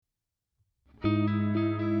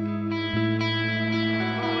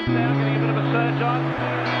surge on.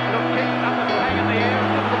 It'll kick up and hang in the air.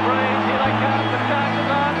 It's just the breeze. Here they come. The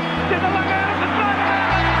Chargers on. To the look out. The slide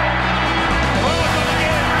out. Oh, it's on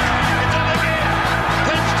again. It's on again.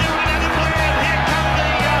 Prince doing another plan. Here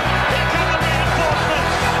come the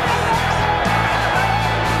reinforcements.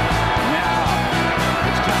 Now,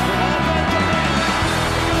 it's just the ball.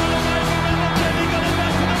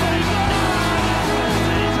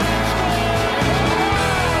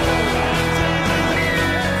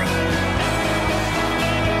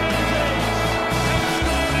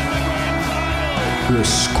 The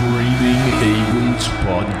Screaming Eagles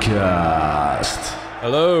Podcast.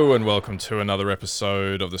 Hello and welcome to another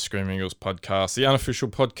episode of the Screaming Eagles Podcast, the unofficial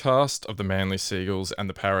podcast of the Manly Seagulls and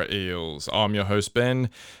the Para Eels. I'm your host Ben,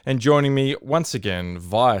 and joining me once again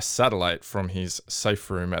via satellite from his safe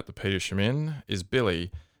room at the Petersham Inn is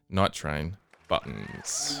Billy Night Train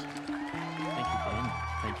Buttons. Thank you, Ben.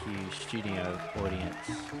 Thank you, studio audience.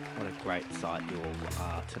 What a great sight you all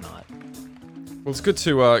are tonight. Well, it's good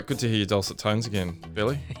to hear your dulcet tones again,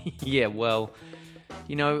 Billy. Yeah, well,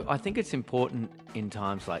 you know, I think it's important in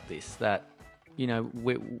times like this that, you know,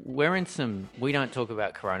 we're in some... We don't talk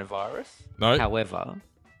about coronavirus. No. However,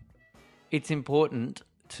 it's important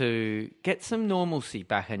to get some normalcy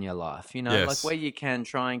back in your life, you know, Yes. like where you can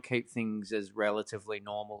try and keep things as relatively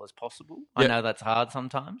normal as possible. Yeah. I know that's hard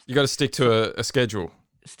sometimes. You got to stick to a schedule.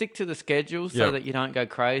 Stick to the schedule so Yep. that you don't go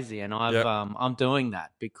crazy. And Yep. I'm doing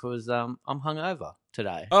that because I'm hungover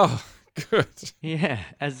today. Oh, good. Yeah,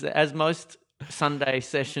 as most Sunday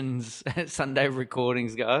sessions, Sunday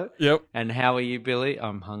recordings go. Yep. And how are you, Billy?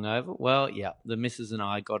 I'm hungover. Well, yeah, the missus and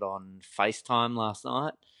I got on FaceTime last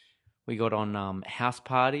night. We got on House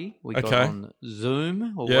Party. We got Okay. on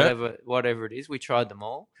Zoom or Yeah. whatever it is. We tried them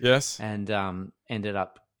all Yes. and ended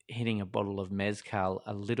up hitting a bottle of mezcal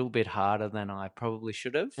a little bit harder than I probably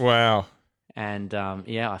should have. Wow. And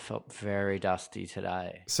yeah, I felt very dusty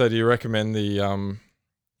today. So, do you recommend the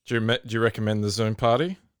do you recommend the Zoom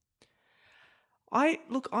party? I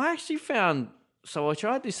actually found, so I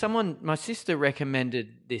tried this. My sister recommended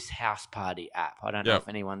this House Party app. I don't know Yep. if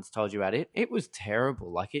anyone's told you about it. It was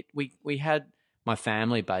terrible. Like we had my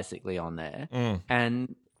family basically on there,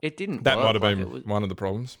 and it didn't. That work. might have Like, been it was, one of the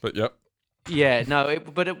problems, but yep. yeah, no,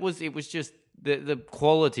 but it was just the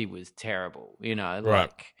quality was terrible. You know, like,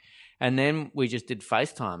 Right. And then we just did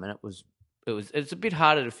FaceTime, and it's a bit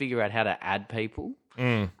harder to figure out how to add people.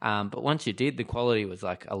 But once you did, the quality was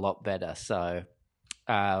like a lot better. So,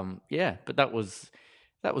 yeah, but that was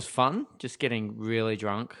fun. Just getting really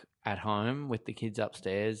drunk at home with the kids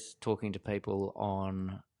upstairs, talking to people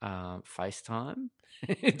on FaceTime.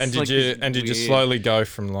 And did you slowly go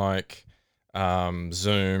from like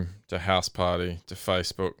Zoom to House Party to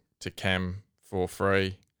Facebook to Cam for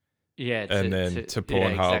free? Yeah, and then to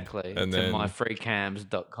Pornhub, yeah, exactly. and to then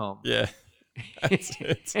myfreecams.com. Yeah, that's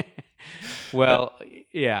it. Well,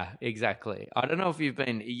 yeah, exactly. I don't know if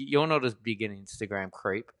you're not as big an Instagram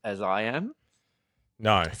creep as I am.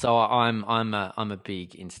 No, So I'm a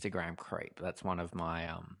big Instagram creep. That's one of my you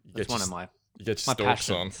that's get one your, of my you get your my stalks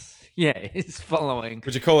on. passions. Yeah, it's following.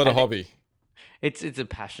 Would you call it a And hobby? It's a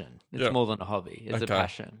passion. It's Yep. more than a hobby. It's a Okay.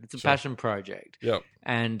 passion. It's a Sure. passion project. Yep.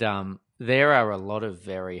 And there are a lot of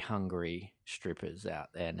very hungry strippers out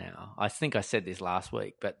there now. I think I said this last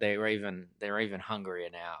week, but they're even hungrier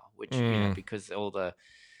now, which you know, because all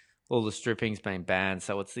the stripping's been banned.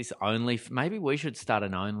 So it's this maybe we should start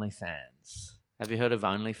an OnlyFans. Have you heard of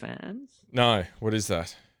OnlyFans? No, what is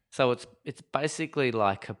that? So it's basically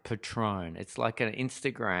like a Patron. It's like an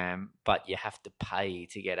Instagram, but you have to pay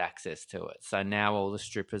to get access to it. So now all the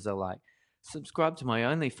strippers are like, subscribe to my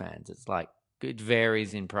OnlyFans. It's like, it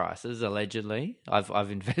varies in prices, allegedly.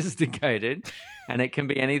 I've investigated, and it can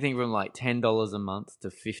be anything from like $10 a month to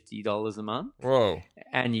 $50 a month, Whoa.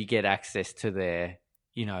 and you get access to their,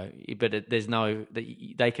 you know, but there's no,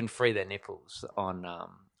 they can free their nipples on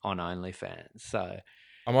OnlyFans. So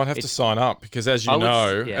I might have to sign up because, as you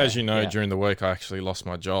know, yeah. during the week I actually lost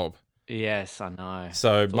my job. yes, I know.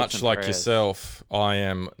 So Thoughts much and like prayers. yourself, I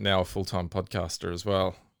am now a full-time podcaster as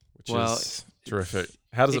well, which Well, is terrific.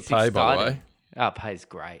 How does it it's pay, by the way? exciting. Oh, it pays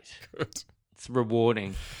great. Good. It's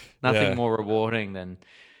rewarding. Nothing Yeah. more rewarding than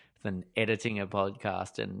editing a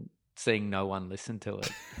podcast and seeing no one listen to it.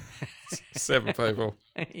 7 people.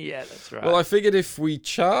 Yeah, that's right. Well, I figured if we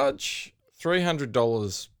charge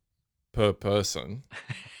 $300 per person,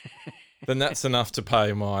 then that's enough to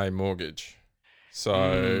pay my mortgage.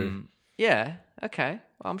 So yeah, okay.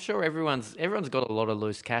 Well, I'm sure everyone's got a lot of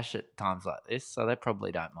loose cash at times like this, so they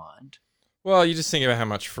probably don't mind. Well, you just think about how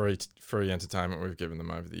much free entertainment we've given them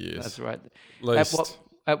over the years. That's right. Least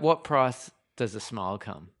At what price does a smile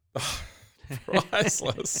come?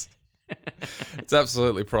 priceless. It's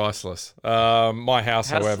absolutely priceless. My house,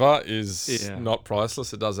 however, is Yeah. not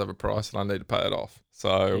priceless. It does have a price, and I need to pay it off.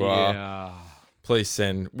 So please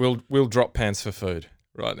send. We'll drop pants for food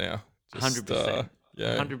right now. 100%.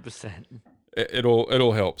 Yeah, 100%. it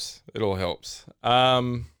all helps. It all helps.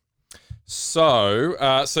 So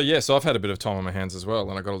I've had a bit of time on my hands as well,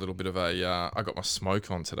 and I got a little bit of I got my smoke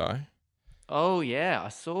on today. Oh yeah, I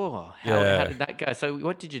saw. How did that go? So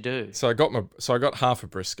what did you do? So I got half a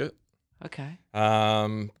brisket. Okay.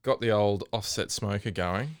 Got the old offset smoker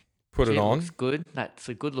going. Put it on. Looks good. That's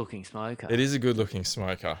a good looking smoker. It is a good looking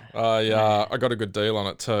smoker. I got a good deal on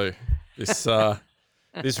it too. This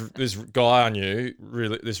this guy I knew,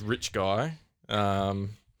 really, this rich guy,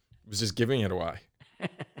 was just giving it away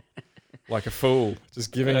like a fool.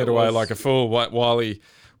 Just giving it away like a fool while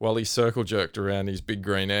he circle jerked around his big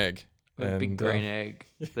green egg. Big green egg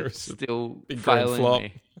that's still big green failing flop.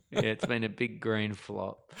 me. Yeah, it's been a big green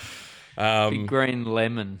flop. Big green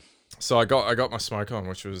lemon. So I got my smoke on,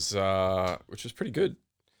 which was pretty good.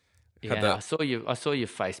 Yeah, I saw your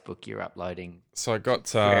Facebook. You're uploading. So I got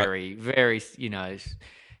very, very,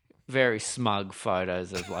 very smug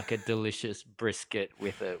photos of like a delicious brisket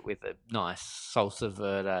with a nice salsa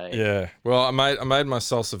verde. Yeah, well, I made my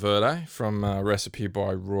salsa verde from a recipe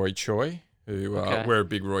by Roy Choi, who we're a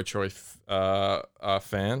big Roy Choi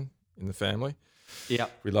fan in the family. Yeah,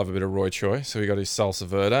 we love a bit of Roy Choi, so we got his salsa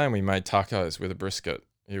verde and we made tacos with a brisket.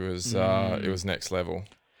 It was next level.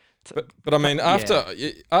 But I mean, after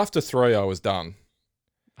 3, I was done.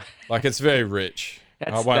 Like, it's very rich.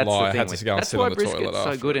 I won't lie. I had to go and sit on the toilet after. That's why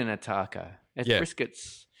brisket's so good in a taco.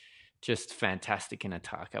 Brisket's just fantastic in a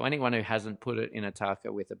taco. Anyone who hasn't put it in a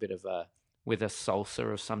taco with a bit of a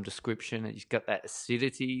salsa of some description, it's got that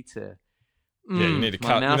acidity to. You need to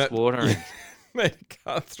cut. My mouth's watering. You need to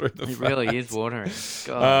cut through the. It really is watering.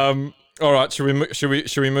 God. All right, should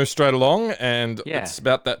we move straight along? And it's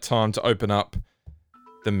about that time to open up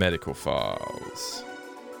the medical files.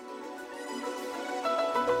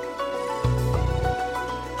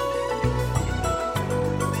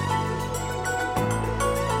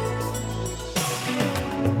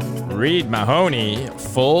 Reed Mahoney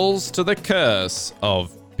falls to the curse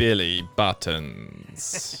of Billy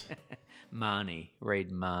Buttons.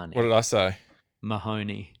 Reed Marnie. What did I say?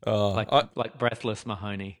 Mahoney. Like breathless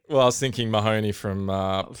Mahoney. Well, I was thinking Mahoney from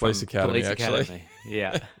Police Academy, actually. Academy.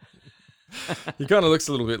 Yeah. He kind of looks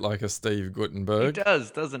a little bit like a Steve Guttenberg. He does,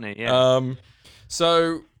 doesn't he? Yeah.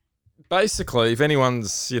 So basically, if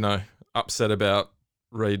anyone's, upset about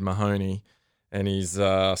Reed Mahoney and his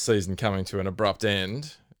season coming to an abrupt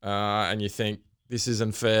end, and you think this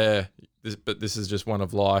isn't fair, but this is just one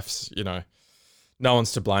of life's, no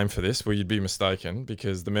one's to blame for this, well, you'd be mistaken,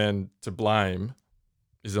 because the man to blame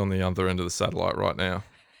is on the other end of the satellite right now.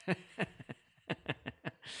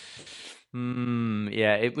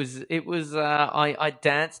 Yeah, it was. I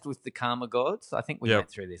danced with the karma gods. I think we went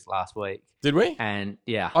through this last week. Did we? And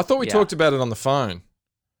yeah, I thought we talked about it on the phone.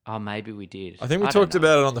 Oh, maybe we did. I think we talked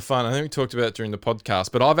about it on the phone. I think we talked about it during the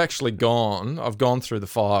podcast. But I've actually gone through the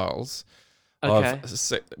files. Okay.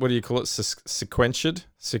 What do you call it? Sequenced,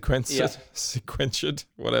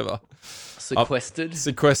 whatever.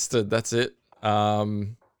 Sequestered. That's it.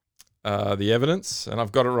 The evidence, and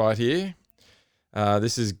I've got it right here.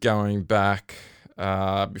 This is going back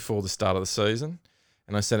before the start of the season,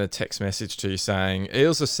 and I sent a text message to you saying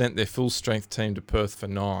Eels have sent their full strength team to Perth for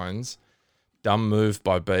nines. Dumb move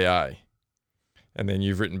by BA. And then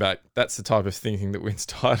you've written back, that's the type of thinking that wins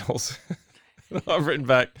titles. I've written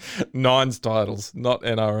back, nines titles, not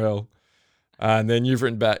NRL. And then you've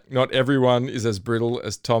written back, not everyone is as brittle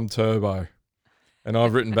as Tom Turbo. And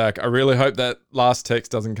I've written back, I really hope that last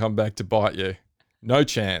text doesn't come back to bite you. No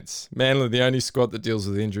chance. Manly, the only squad that deals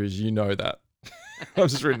with injuries, you know that.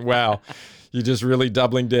 I've just written, wow, you're just really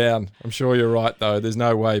doubling down. I'm sure you're right, though. There's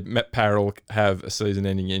no way Matt Parrell will have a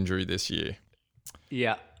season-ending injury this year.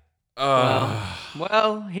 Yeah.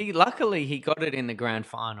 Well, he got it in the grand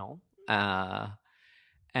final.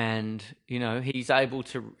 And, he's able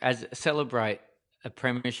to celebrate a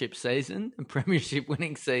premiership season, a premiership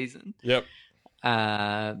winning season. Yep.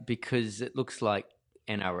 Because it looks like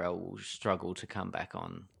NRL will struggle to come back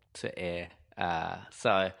on to air.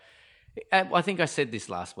 So I think I said this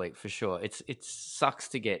last week for sure. It sucks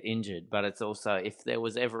to get injured, but it's also, if there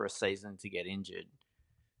was ever a season to get injured,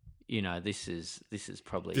 this is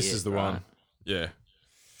probably this it, is the right? one. Yeah,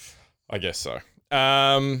 I guess so.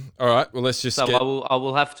 All right. Well, let's just. So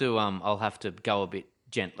I'll have to go a bit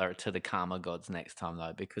gentler to the karma gods next time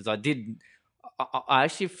though, because I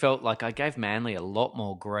actually felt like I gave Manly a lot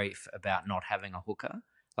more grief about not having a hooker.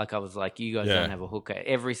 Like I was like, you guys don't have a hooker.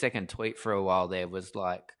 Every second tweet for a while there was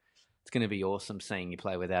like, going to be awesome seeing you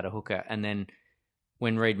play without a hooker. And then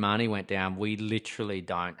when Reid Marnie went down, we literally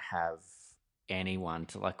don't have anyone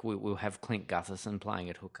to we'll have Clint Gutherson playing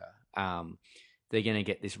at hooker. They're going to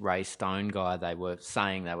get this Ray Stone guy. They were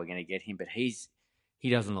saying they were going to get him, but he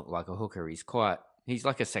doesn't look like a hooker. He's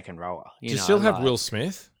like a second rower. Do you still have Will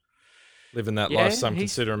Smith living that life some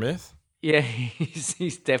consider a myth? Yeah,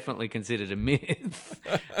 he's definitely considered a myth.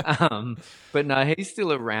 But no, he's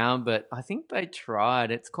still around. But I think they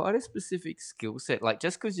tried. It's quite a specific skill set. Like,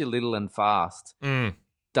 just because you're little and fast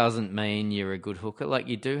doesn't mean you're a good hooker. Like,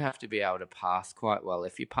 you do have to be able to pass quite well.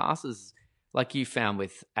 If your passes, like you found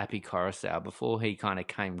with Appy Coruscant before he kind of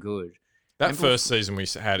came good. That first season we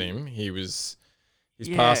had him, his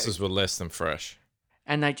passes were less than fresh.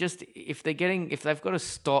 And they just, if they've got to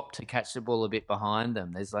stop to catch the ball a bit behind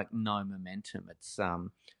them, there's like no momentum. It's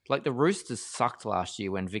like the Roosters sucked last year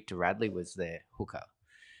when Victor Radley was their hooker.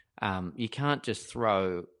 You can't just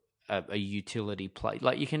throw a utility play.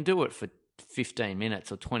 Like, you can do it for 15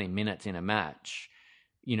 minutes or 20 minutes in a match,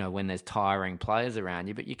 when there's tiring players around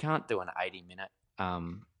you, but you can't do an 80-minute,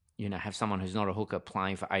 have someone who's not a hooker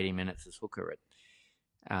playing for 80 minutes as hooker.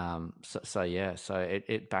 So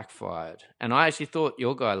it backfired. And I actually thought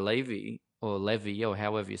your guy Levy or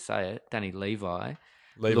however you say it, Danny Levi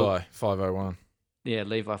 501. Yeah,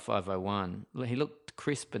 Levi 501. He looked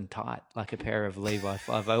crisp and tight, like a pair of Levi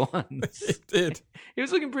 501s. He did. He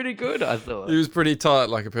was looking pretty good, I thought. He was pretty tight,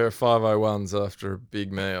 like a pair of 501s after a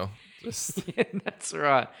big meal. Yeah, that's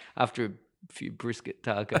right. After a few brisket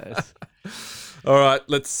tacos. All right,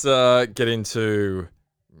 let's get into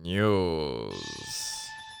news.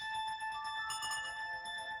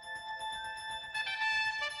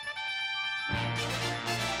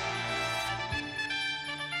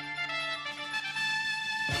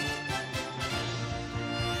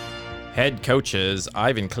 Head coaches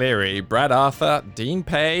Ivan Cleary, Brad Arthur, Dean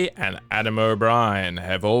Pay, and Adam O'Brien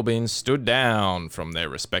have all been stood down from their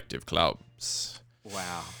respective clubs.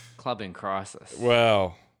 Wow. Club in crisis.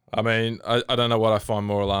 Well, I mean, I don't know what I find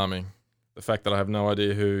more alarming. The fact that I have no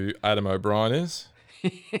idea who Adam O'Brien is.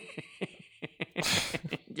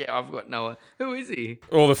 Yeah, I've got no... Who is he?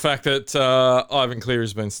 Or the fact that Ivan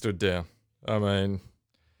Cleary's been stood down. I mean,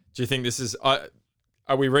 do you think this is... Are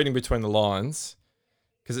we reading between the lines?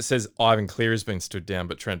 Because it says Ivan Cleary's been stood down,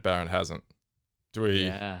 but Trent Barrett hasn't. Are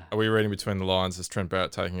we reading between the lines as Trent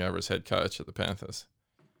Barrett taking over as head coach at the Panthers?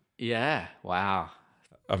 Yeah. Wow.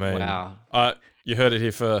 I mean, you heard it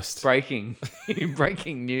here first. Breaking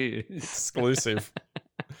news. Exclusive.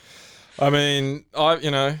 I mean,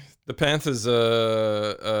 the Panthers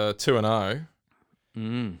are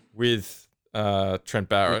 2-0 with Trent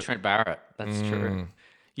Barrett. With Trent Barrett, that's true.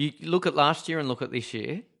 You look at last year and look at this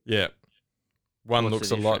year. Yeah. One What's looks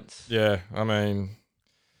the a lot. difference? Yeah, I mean,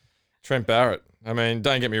 Trent Barrett. I mean,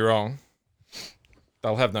 don't get me wrong.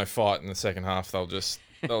 They'll have no fight in the second half. They'll just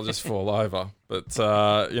fall over. But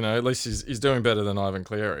at least he's doing better than Ivan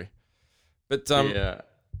Cleary. But yeah.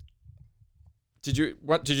 Did you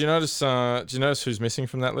notice? Did you notice who's missing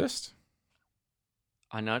from that list?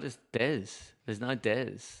 I noticed Des. There's no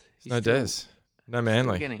Des. Des. No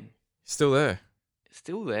Manly. Still there.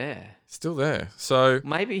 Still there. So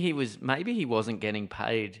maybe he wasn't getting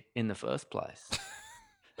paid in the first place.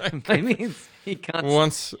 Maybe he can't.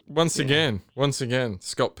 Once again,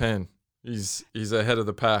 Scott Penn. He's ahead of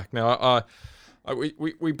the pack. Now,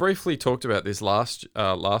 we briefly talked about this last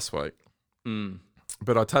week,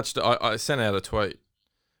 but I sent out a tweet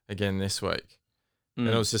again this week, and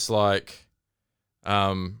it was just like,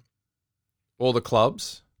 all the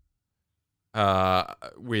clubs.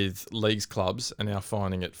 With leagues clubs are now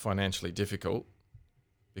finding it financially difficult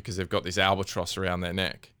because they've got this albatross around their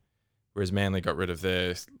neck, whereas Manly got rid of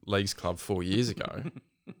their leagues club 4 years ago,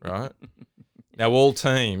 right? Now all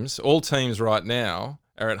teams right now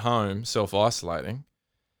are at home self-isolating.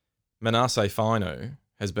 Manasseh Fainu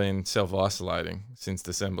has been self-isolating since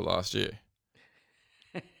December last year.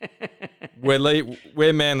 Where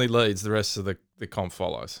Manly leads, the rest of the comp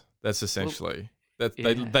follows. That's essentially...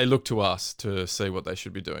 They look to us to see what they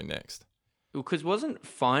should be doing next. Because wasn't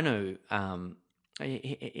Fino,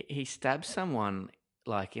 he stabbed someone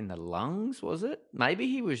like in the lungs, was it? Maybe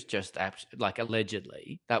he was just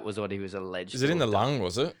allegedly. That was what he was alleged. Is it in the lung,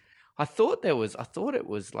 was it? I thought it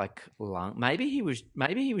was like lung. Maybe he was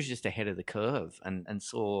just ahead of the curve and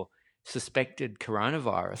saw suspected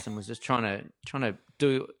coronavirus and was just trying to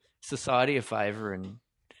do society a favor and...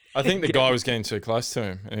 I think the guy was getting too close to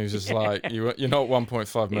him, and he was just like, "You're not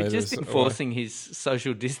 1.5 meters." Just enforcing his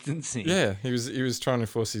social distancing. Yeah, he was trying to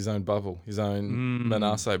enforce his own bubble, his own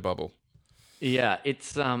Manasseh bubble. Yeah, it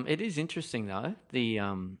is interesting though. The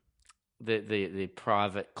the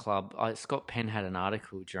private club. Scott Penn had an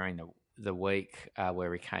article during the week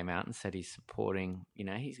where he came out and said he's supporting.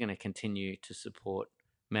 He's going to continue to support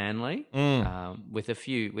Manly with a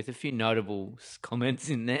few notable comments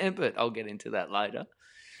in there, but I'll get into that later.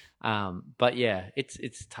 But yeah,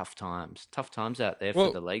 it's tough times out there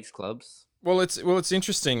for the leagues clubs. Well, it's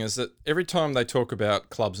interesting is that every time they talk about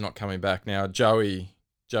clubs not coming back now, Joey,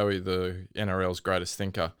 the NRL's greatest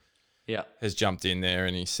thinker, has jumped in there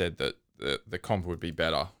and he said that the comp would be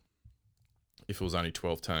better if it was only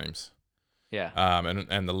 12 teams. Yeah.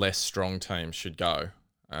 And the less strong teams should go.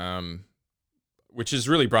 Which is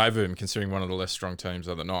really brave of him considering one of the less strong teams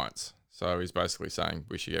are the Knights. So he's basically saying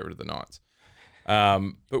we should get rid of the Knights.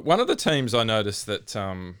 But one of the teams I noticed that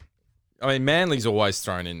Manly's always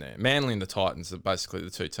thrown in there. Manly and the Titans are basically the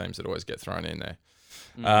two teams that always get thrown in there.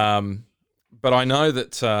 But I know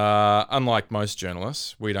that unlike most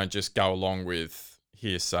journalists, we don't just go along with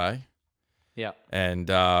hearsay. Yeah. And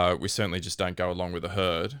we certainly just don't go along with the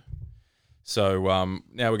herd. So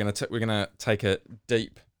now we're gonna take a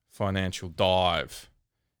deep financial dive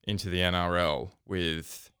into the NRL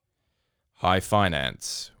with High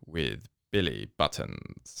Finance with Billy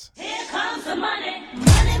Buttons. Here comes the money, money,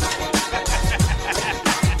 money,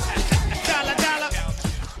 Dollar, dollar.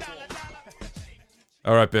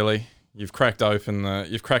 All right, Billy, you've cracked open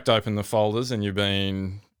the folders and you've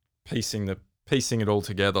been piecing it all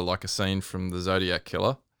together like a scene from the Zodiac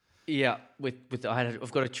Killer. Yeah,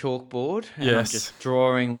 I've got a chalkboard and I'm Yes. just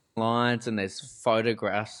drawing lines, and there's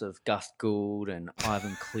photographs of Gus Gould and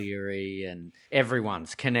Ivan Cleary, and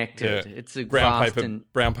everyone's connected. Yeah. It's a Brown vast paper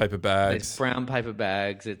There's bags. brown paper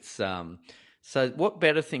bags. It's so what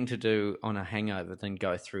better thing to do on a hangover than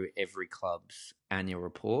go through every club's annual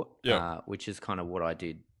report, which is kind of what I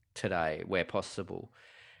did today where possible.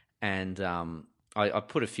 And I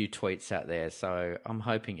put a few tweets out there, so I'm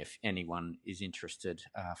hoping if anyone is interested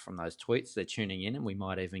from those tweets, they're tuning in, and we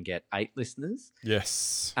might even get 8 listeners.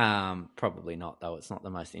 Yes. Probably not, though. It's not the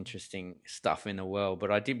most interesting stuff in the world,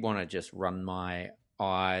 but I did want to just run my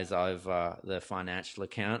eyes over the financial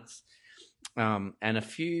accounts, and a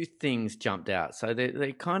few things jumped out. So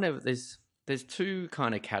they kind of there's 2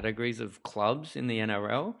 kind of categories of clubs in the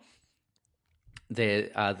NRL. There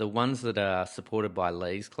are the ones that are supported by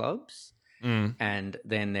leagues clubs. And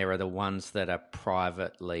then there are the ones that are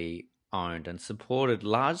privately owned and supported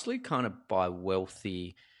largely kind of by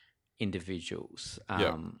wealthy individuals.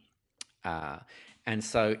 And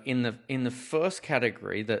so in the first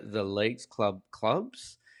category, the leagues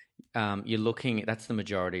clubs, you're looking at, that's the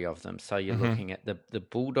majority of them. So you're looking at the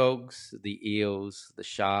Bulldogs, the Eels, the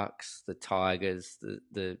Sharks, the Tigers,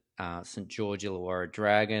 the St. George Illawarra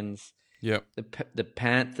Dragons, the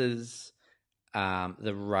Panthers,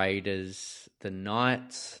 the Raiders, the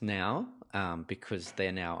Knights now, because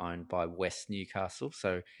they're now owned by West Newcastle.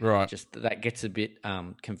 So just that gets a bit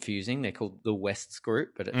confusing. They're called the Wests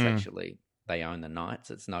Group, but it's actually they own the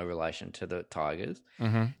Knights. It's no relation to the Tigers.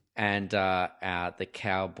 And the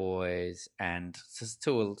Cowboys, and just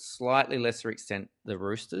to a slightly lesser extent, the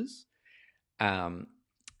Roosters. And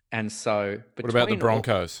so, What about the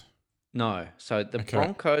Broncos? No. So the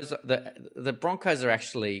Broncos, the Broncos are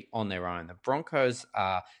actually on their own. The Broncos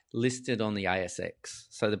are listed on the ASX.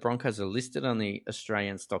 So the Broncos are listed on the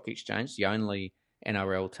Australian Stock Exchange, the only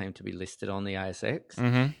NRL team to be listed on the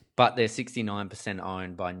ASX. But they're 69%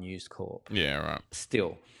 owned by News Corp. Yeah, right.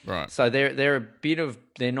 Still. Right. So they're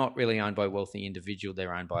not really owned by a wealthy individual.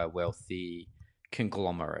 They're owned by a wealthy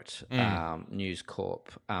conglomerate, News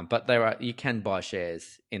Corp. But you can buy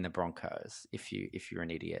shares in the Broncos if you're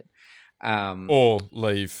an idiot. Or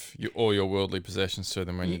leave all your worldly possessions to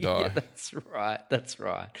them when you die. Yeah, that's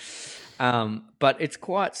right. But it's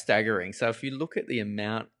quite staggering. So if you look at the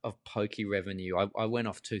amount of pokey revenue, I went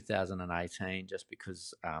off 2018 just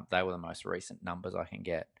because they were the most recent numbers I can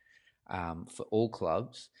get for all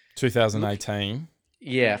clubs. 2018?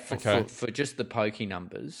 Yeah, for just the pokey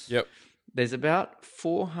numbers. Yep. There's about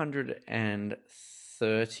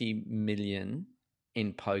 430 million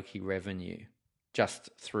in pokey revenue just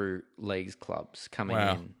through leagues clubs coming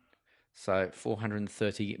in. So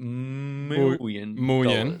 430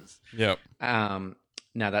 million. Yep. Now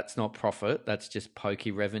that's not profit, that's just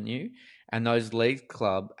pokey revenue. And those league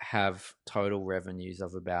club have total revenues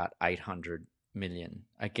of about 800 million.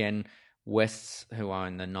 Again, Wests, who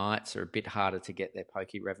own the Knights, are a bit harder to get their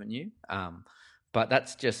pokey revenue. But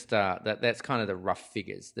that's just that's kind of the rough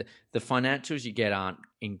figures. The financials you get aren't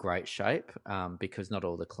in great shape because not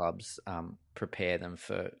all the clubs prepare them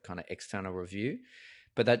for kind of external review.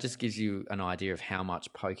 But that just gives you an idea of how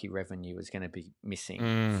much pokey revenue is going to be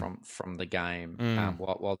missing from the game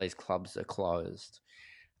while these clubs are closed.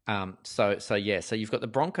 So you've got the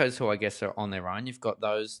Broncos, who I guess are on their own. You've got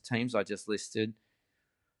those teams I just listed,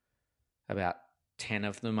 about 10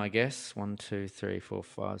 of them, I guess. 1, 2, 3, 4,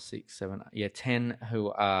 5, 6, 7. Yeah, 10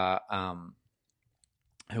 who are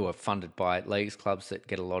funded by leagues, clubs that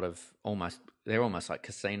get a lot of they're almost like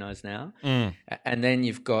casinos now. And then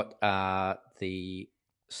you've got the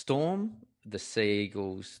Storm, the Sea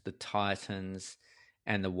Eagles, the Titans,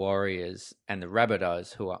 and the Warriors, and the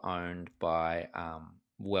Rabbitohs, who are owned by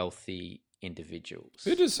wealthy individuals.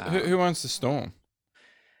 Who owns the Storm?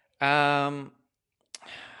 I'd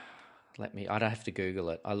have to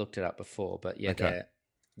Google it. I looked it up before, but yeah, Okay.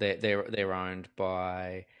 they're owned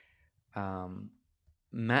by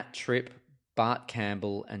Matt Tripp, Bart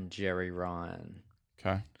Campbell, and Jerry Ryan.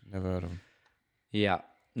 Okay, never heard of them. Yeah,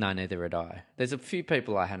 no, neither had I. There's a few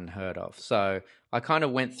people I hadn't heard of, so I kind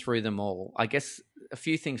of went through them all. I guess a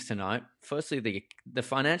few things to note. Firstly, the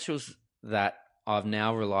financials that I've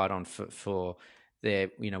now relied on for their,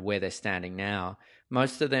 where they're standing now.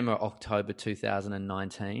 Most of them are October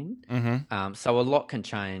 2019. So a lot can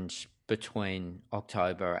change between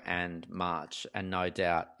October and March, and no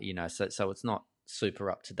doubt, so it's not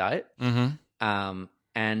super up to date.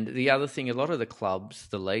 And the other thing, a lot of the clubs,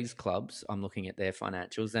 the leagues clubs, I'm looking at their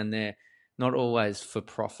financials, and they're not always for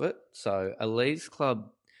profit. So a leagues club,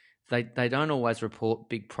 they don't always report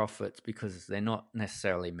big profits because they're not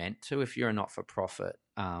necessarily meant to. If you're a not-for-profit,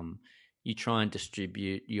 you try and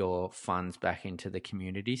distribute your funds back into the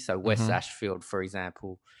community. So West Ashfield, for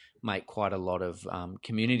example, make quite a lot of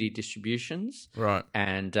community distributions. Right.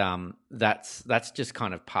 And that's just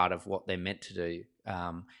kind of part of what they're meant to do.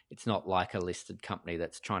 It's not like a listed company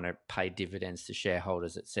that's trying to pay dividends to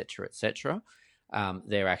shareholders, et cetera, et cetera.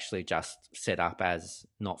 They're actually just set up as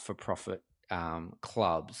not-for-profit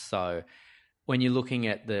clubs. So when you're looking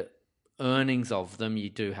at the earnings of them,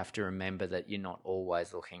 you do have to remember that you're not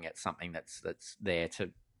always looking at something that's there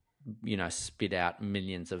to, spit out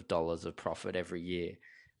millions of dollars of profit every year.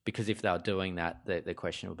 Because if they were doing that, the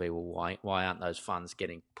question would be, well, why aren't those funds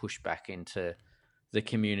getting pushed back into the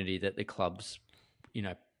community that the clubs,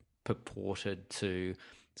 purported to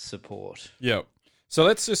support? Yeah. So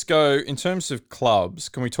let's just go in terms of clubs.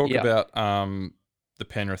 Can we talk about the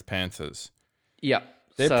Penrith Panthers? Yeah.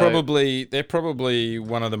 They're probably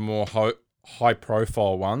one of the more high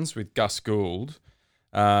profile ones with Gus Gould,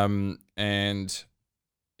 and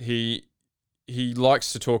he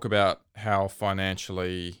likes to talk about how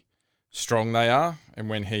financially strong they are. And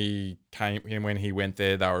when he went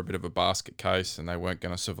there, they were a bit of a basket case and they weren't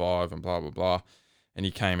going to survive and blah blah blah. And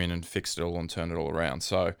he came in and fixed it all and turned it all around.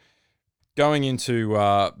 So going into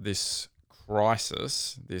this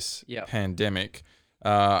crisis, this pandemic.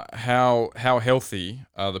 How healthy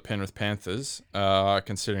are the Penrith Panthers,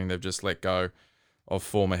 considering they've just let go of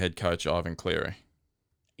former head coach Ivan Cleary?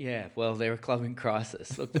 Yeah, well, they're a club in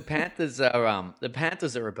crisis. Look, the Panthers are a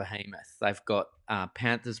behemoth. They've got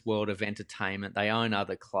Panthers World of Entertainment. They own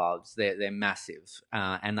other clubs. They're massive,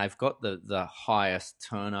 and they've got the highest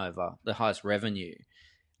turnover, the highest revenue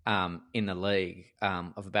in the league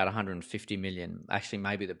of about 150 million. Actually,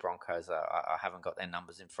 maybe the Broncos I haven't got their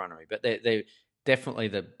numbers in front of me, but they're definitely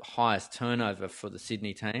the highest turnover for the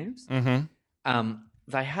Sydney teams.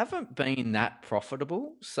 They haven't been that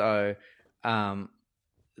profitable, so they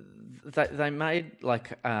made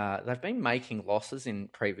they've been making losses in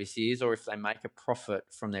previous years, or if they make a profit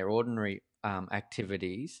from their ordinary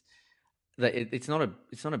activities, it's not a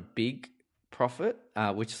big profit,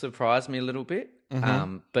 which surprised me a little bit.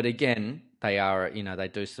 But again, they are they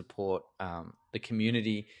do support the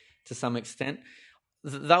community to some extent.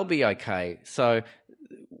 They'll be okay. So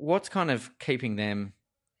what's kind of keeping them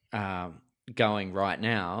going right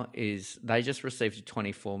now is they just received a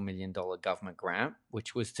 $24 million government grant,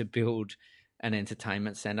 which was to build an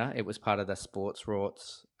entertainment centre. It was part of the Sports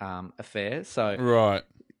Rorts affair. So right.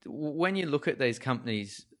 When you look at these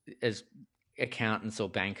companies, as accountants or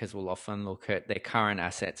bankers will often look at their current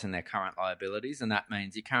assets and their current liabilities, and that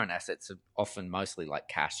means your current assets are often mostly like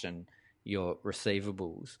cash and your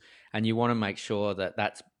receivables, and you want to make sure that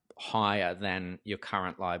that's higher than your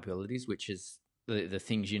current liabilities, which is the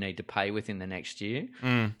things you need to pay within the next year.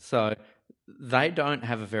 So they don't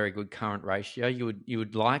have a very good current ratio. You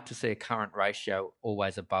would like to see a current ratio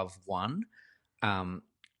always above 1,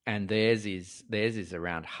 and theirs is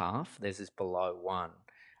around half. Theirs is below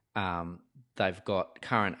 1. They've got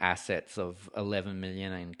current assets of 11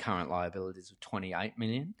 million and current liabilities of 28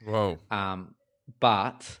 million. Whoa.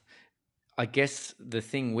 But I guess the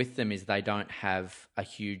thing with them is they don't have a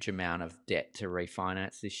huge amount of debt to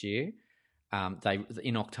refinance this year.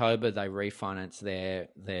 In October they refinanced their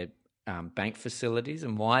bank facilities.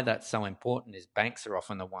 And why that's so important is banks are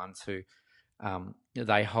often the ones who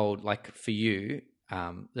they hold, like for you,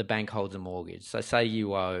 the bank holds a mortgage. So say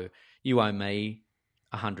you owe me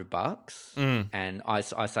 $100, and I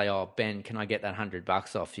say, oh, Ben, can I get that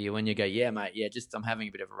 $100 off you? And you go, yeah, mate, yeah, just I'm having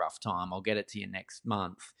a bit of a rough time. I'll get it to you next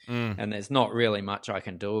month. And there's not really much I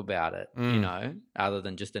can do about it, other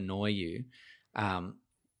than just annoy you.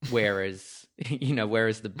 Whereas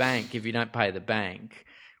the bank, if you don't pay the bank,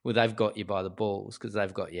 well, they've got you by the balls because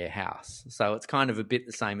they've got your house. So it's kind of a bit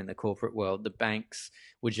the same in the corporate world. The banks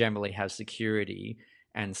would generally have security.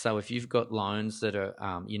 And so if you've got loans that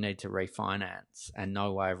are you need to refinance and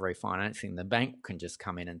no way of refinancing, the bank can just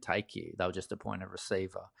come in and take you. They'll just appoint a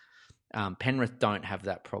receiver. Penrith don't have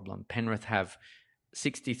that problem. Penrith have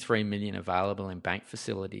 63 million available in bank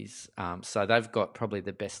facilities. So they've got probably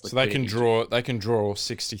the best liquidity. So they can draw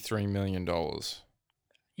 $63 million.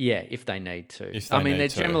 Yeah, if they need to.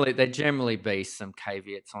 There'd generally be some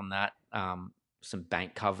caveats on that, some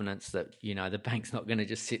bank covenants that, the bank's not going to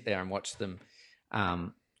just sit there and watch them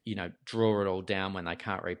draw it all down when they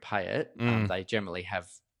can't repay it. They generally have,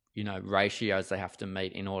 ratios they have to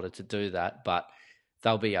meet in order to do that, but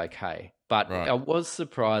they'll be okay. But right. I was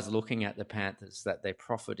surprised looking at the Panthers that their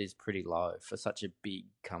profit is pretty low for such a big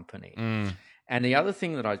company. And the other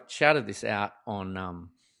thing that I shouted this out on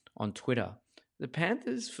Twitter, the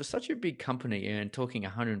Panthers, for such a big company, earn talking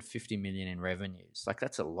 150 million in revenues. Like,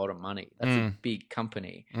 that's a lot of money. That's a big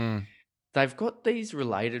company. They've got these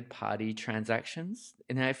related party transactions.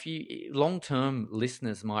 Now, if you long-term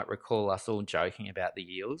listeners might recall us all joking about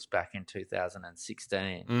the Eels back in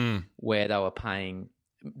 2016, where they were paying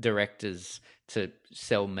directors to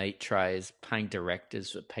sell meat trays, paying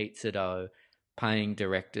directors for pizza dough, paying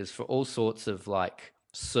directors for all sorts of like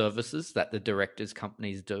services that the directors'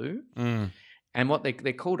 companies do. And what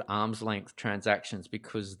they're called arm's length transactions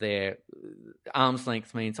because they're arm's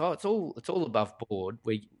length means it's all above board.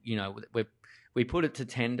 We put it to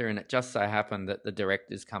tender, and it just so happened that the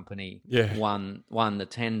directors' company won the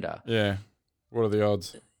tender. Yeah, what are the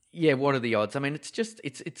odds? Yeah, what are the odds? I mean,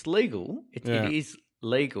 it's legal. It is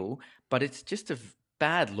legal, but it's just a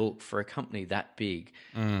bad look for a company that big.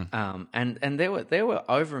 And there were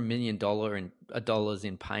over $1 million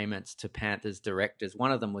in payments to Panthers directors.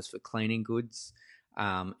 One of them was for cleaning goods.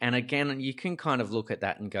 And again, you can kind of look at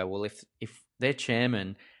that and go, well, if their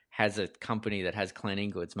chairman has a company that has cleaning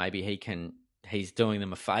goods, maybe he's doing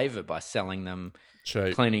them a favor by selling them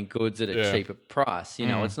cleaning goods at a cheaper price.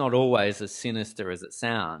 It's not always as sinister as it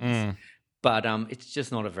sounds. But it's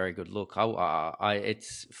just not a very good look.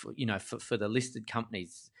 It's for the listed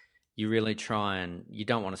companies, you really try and you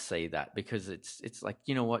don't want to see that because it's like,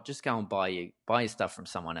 you know what, just go and buy your stuff from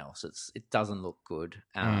someone else. It doesn't look good.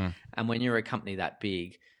 And when you're a company that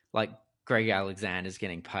big, like Greg Alexander's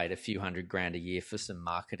getting paid a few $100,000 a year for some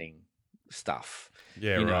marketing stuff.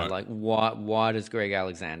 Yeah, right. Like why does Greg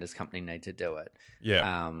Alexander's company need to do it?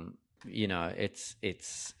 Yeah. It's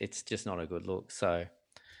just not a good look. So.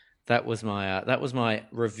 That was my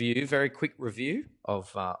review, very quick review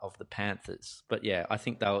of the Panthers. But yeah, I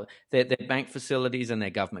think their bank facilities and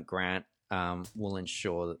their government grant will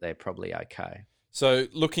ensure that they're probably okay. So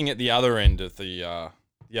looking at the other end of the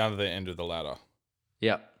ladder.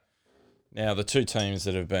 Yep. Now the two teams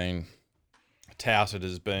that have been touted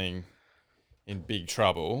as being in big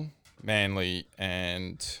trouble, Manly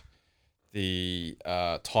and the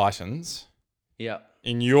Titans. Yep.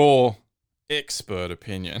 In your expert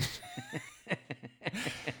opinion,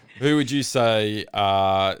 who would you say?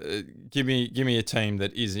 Give me a team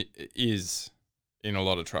that is in a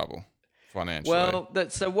lot of trouble financially. Well,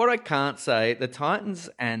 so what I can't say, the Titans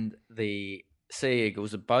and the Sea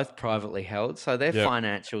Eagles are both privately held, so their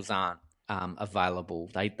financials aren't available.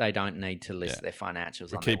 They don't need to list their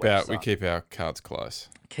financials. We keep our cards close.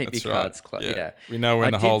 Keep your cards close. Yeah, we know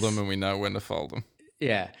when to hold them and we know when to fold them.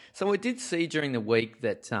 Yeah. So I did see during the week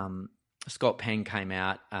that Scott Penn came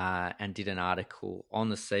out and did an article on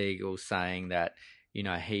the Sea Eagles saying that,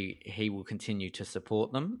 he will continue to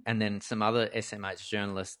support them. And then some other SMH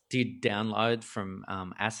journalists did download from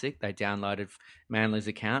ASIC. They downloaded Manly's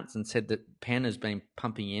accounts and said that Penn has been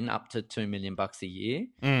pumping in up to $2 million a year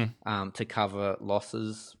to cover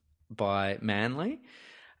losses by Manly.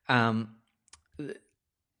 I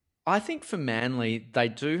think for Manly, they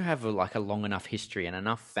do have a long enough history and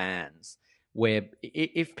enough fans where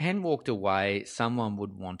if Penn walked away, someone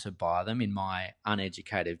would want to buy them, in my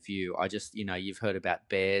uneducated view. I just, you've heard about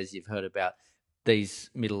Bears, you've heard about these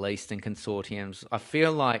Middle Eastern consortiums. I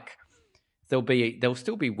feel like there'll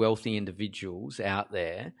still be wealthy individuals out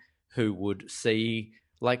there who would see,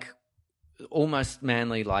 almost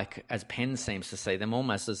Manly, like as Penn seems to see them,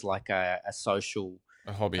 almost as like a social,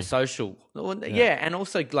 A hobby. and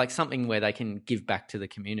also like something where they can give back to the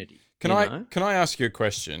community. Can I ask you a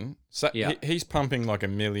question? So Yeah. he's pumping like $1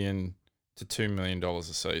 million to $2 million a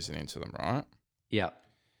season into them, right? Yeah.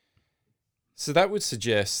 So that would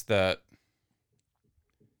suggest that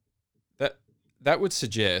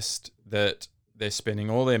they're spending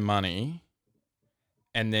all their money,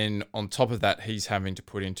 and then on top of that, he's having to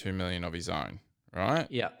put in $2 million of his own, right?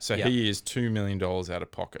 Yeah. So yeah. he is $2 million out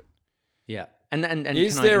of pocket. Yeah. And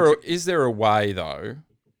Is there a way though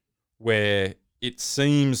where it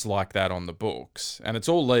seems like that on the books, and it's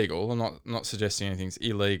all legal? I'm not suggesting anything's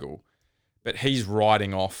illegal, but he's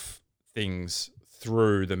writing off things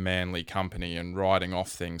through the Manly company and writing off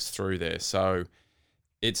things through there. So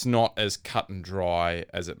it's not as cut and dry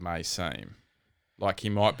as it may seem. Like he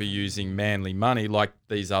might be using Manly money, like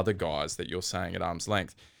these other guys that you're saying at arm's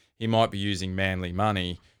length. He might be using Manly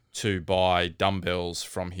money to buy dumbbells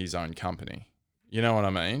from his own company. You know what I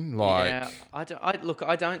mean? Like, yeah,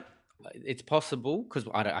 I don't. It's possible because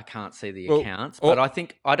I can't see the accounts, but I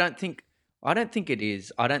don't think it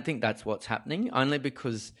is. I don't think that's what's happening. Only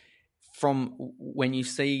because from when you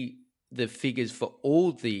see the figures for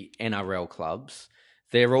all the NRL clubs,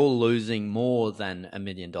 they're all losing more than $1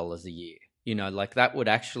 million a year. You know, like that would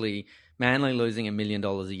actually Manly losing $1 million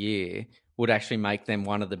a year would actually make them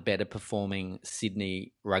one of the better performing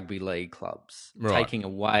Sydney rugby league clubs, Right. taking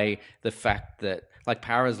away the fact that like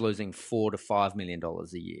Para's losing $4 to $5 million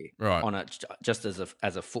a year Right. on it just as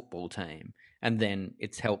a football team, and then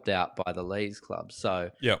it's helped out by the Leagues club. So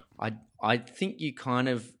Yep. I think you kind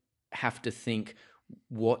of have to think,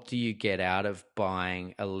 what do you get out of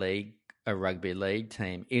buying a rugby league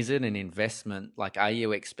team? Is it an investment? Like, are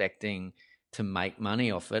you expecting to make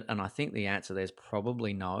money off it? And I think the answer there is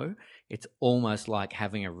probably no. It's almost like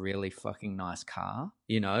having a really fucking nice car,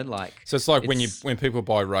 you know, like. So it's like when people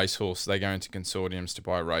buy racehorses, they go into consortiums to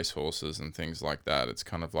buy racehorses and things like that. It's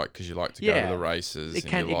kind of like because you like to go to the races. It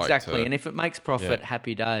and can you like exactly, to, and if it makes profit,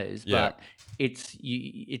 happy days. Yeah. But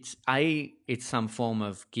it's some form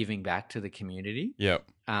of giving back to the community.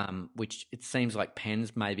 Yep. Which it seems like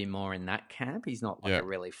Penn's maybe more in that camp. He's not like Yeah. a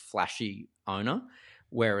really flashy owner.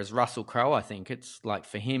 Whereas Russell Crowe, I think it's like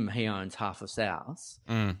for him, he owns half of South.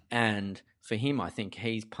 And for him, I think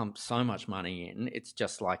he's pumped so much money in. It's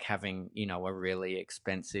just like having, you know, a really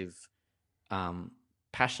expensive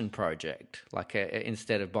passion project. Like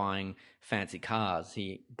instead of buying fancy cars,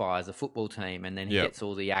 he buys a football team, and then he gets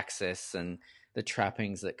all the access and the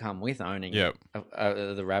trappings that come with owning the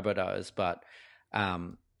Rabbitohs. But,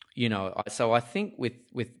 you know, so I think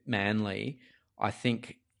with Manly, I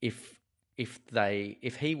think if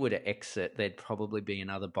he were to exit, there'd probably be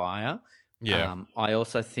another buyer. Yeah. I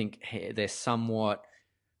also think they're somewhat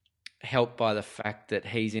helped by the fact that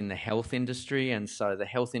he's in the health industry, and so the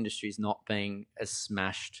health industry is not being as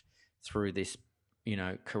smashed through this, you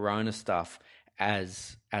know, corona stuff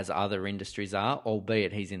as other industries are,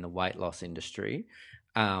 albeit he's in the weight loss industry.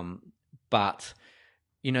 But,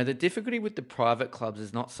 you know, the difficulty with the private clubs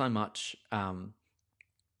is not so much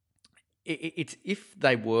it's if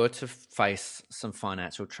they were to face some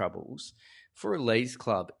financial troubles for a Leagues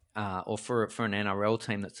club or for an NRL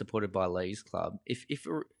team that's supported by a Leagues club, if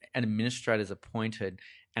an administrator is appointed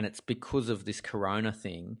and it's because of this corona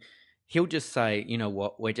thing, he'll just say, you know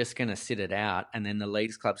what, we're just going to sit it out, and then the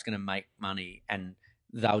Leagues club's going to make money, and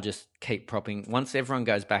they'll just keep propping. Once everyone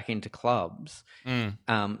goes back into clubs,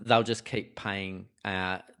 they'll just keep paying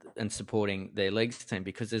and supporting their Leagues team,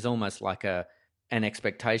 because there's almost like an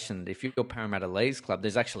expectation that if you're Parramatta Leagues club,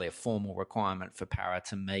 there's actually a formal requirement for Para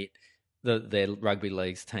to meet their rugby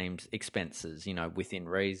leagues team's expenses, you know, within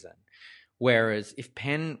reason. Whereas if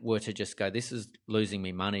Penn were to just go, this is losing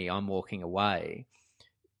me money, I'm walking away,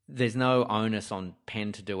 there's no onus on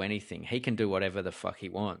Penn to do anything. He can do whatever the fuck he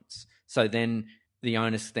wants. So then the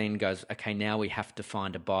onus then goes, okay, now we have to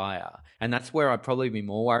find a buyer. And that's where I'd probably be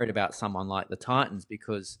more worried about someone like the Titans,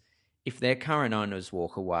 because if their current owners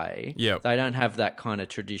walk away, they don't have that kind of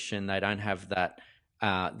tradition. They don't have that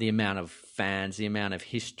the amount of fans, the amount of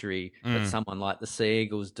history that someone like the Sea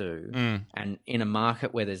Eagles do. And in a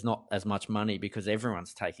market where there's not as much money because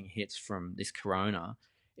everyone's taking hits from this corona,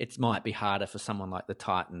 it might be harder for someone like the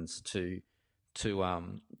Titans to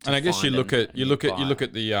and I guess you look at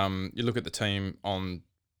the team on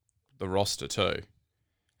the roster too.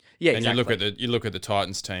 Yeah, and exactly. you look at the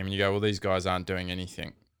Titans team and you go, well, these guys aren't doing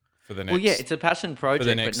anything for the next. Well, yeah, it's a passion project for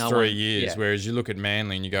the next 3 years. Yeah. Whereas you look at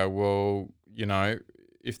Manly and you go, well, you know,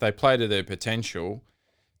 if they play to their potential,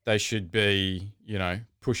 they should be, you know,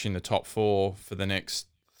 pushing the top four for the next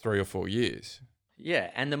 3 or 4 years.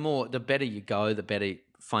 Yeah, and the better you go, the better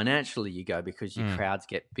financially you go because your crowds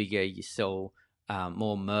get bigger. You sell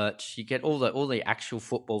more merch. You get all the actual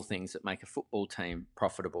football things that make a football team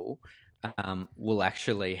profitable. Will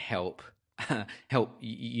actually help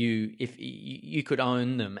you if you could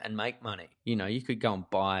own them and make money. You could go and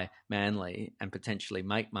buy Manly and potentially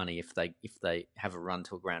make money if they have a run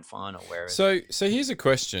to a grand final. Whereas, So here's a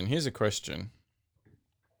question.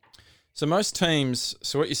 So most teams.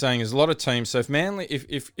 So what you're saying is a lot of teams. So if Manly,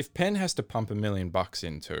 if Penn has to pump $1 million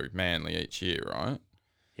into Manly each year, right?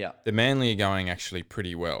 yeah, The Manly are going actually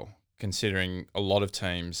pretty well, considering a lot of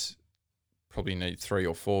teams probably need $3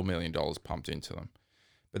 or $4 million pumped into them.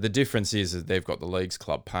 But the difference is that they've got the Leagues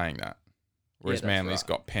Club paying that, whereas that's Manly's right.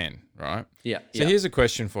 got Penn, right? Yeah. So here's a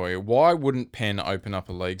question for you: why wouldn't Penn open up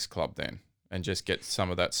a Leagues Club then and just get some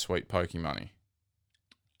of that sweet pokey money?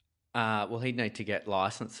 Well, he'd need to get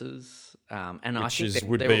licenses, and I Which think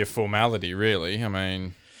would be a formality, really. I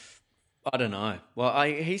mean, I don't know. Well,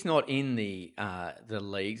 he's not in the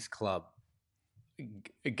Leagues Club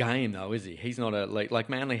game, though, is he? He's not a league. Like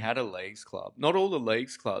Manly had a Leagues Club. Not all the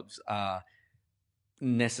Leagues Clubs are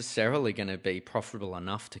necessarily going to be profitable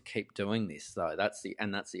enough to keep doing this, though. That's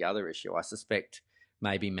the other issue. I suspect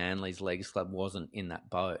maybe Manly's Leagues Club wasn't in that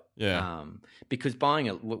boat. Yeah. Because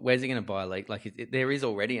where's he going to buy a league? Like there is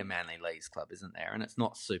already a Manly Leagues Club, isn't there? And it's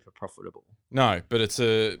not super profitable. No, but it's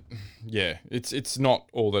not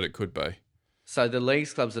all that it could be. So the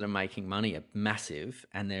Leagues Clubs that are making money are massive,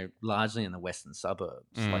 and they're largely in the western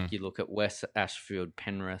suburbs. Like you look at West Ashfield,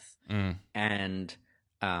 Penrith, and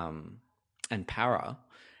Para,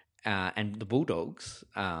 and the Bulldogs,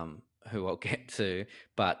 who I'll get to,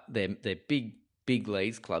 but they're big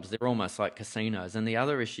Leagues clubs. They're almost like casinos. And the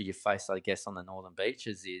other issue you face, I guess, on the Northern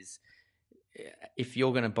Beaches is if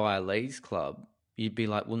you're going to buy a Leagues club, you'd be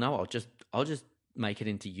like, well, no, I'll just make it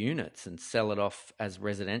into units and sell it off as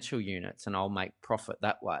residential units, and I'll make profit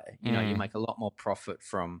that way. You make a lot more profit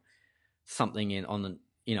from something in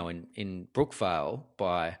Brookvale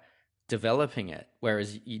by developing it,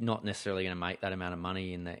 whereas you're not necessarily going to make that amount of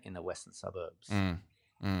money in the western suburbs.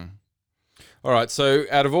 All right, so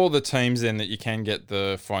out of all the teams then that you can get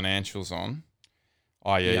the financials on,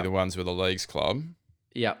 i.e. the ones with a Leagues Club,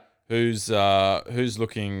 who's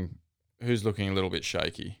looking a little bit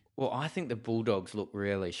shaky? Well, I think the Bulldogs look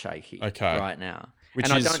really shaky right now.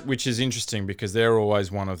 Which is interesting because they're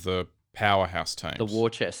always one of the powerhouse teams. The war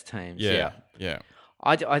chest teams, Yeah.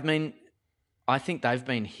 I mean, I think they've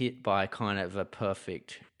been hit by kind of a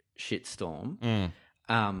perfect shitstorm.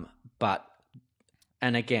 But,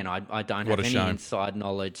 and again, I don't have any inside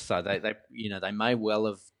knowledge, so they may well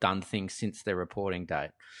have done things since their reporting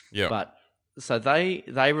date. Yeah. But so they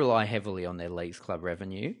rely heavily on their Leagues Club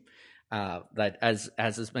revenue. As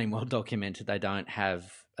has been well documented, they don't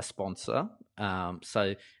have a sponsor,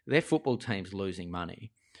 so their football team's losing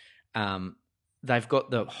money. They've got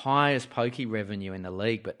the highest pokey revenue in the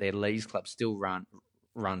league, but their Leagues Club still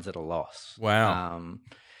runs at a loss. Wow!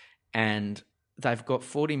 And they've got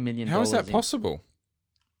 $40 million. How is that possible?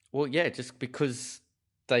 Well, yeah, just because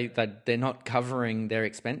they're not covering their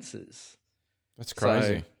expenses. That's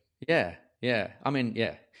crazy. So, yeah. I mean,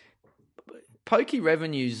 yeah. Pokey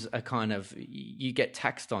revenues are kind of, you get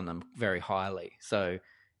taxed on them very highly. So,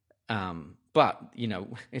 but,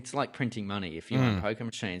 it's like printing money if you own poker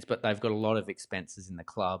machines, but they've got a lot of expenses in the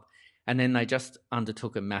club. And then they just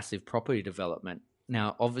undertook a massive property development.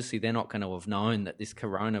 Now, obviously, they're not going to have known that this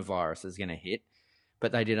coronavirus is going to hit,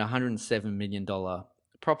 but they did a $107 million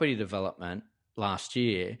property development last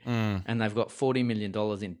year, and they've got $40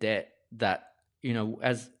 million in debt that,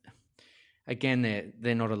 again,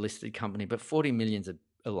 they're not a listed company, but 40 million's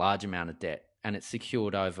a large amount of debt, and it's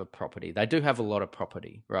secured over property. They do have a lot of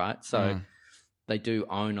property, right? So they do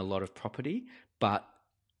own a lot of property, but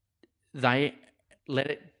they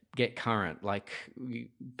let it get current. Like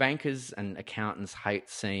bankers and accountants hate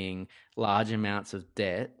seeing large amounts of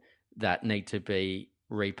debt that need to be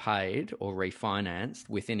repaid or refinanced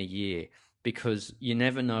within a year, because you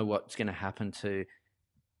never know what's going to happen to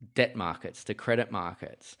debt markets, to credit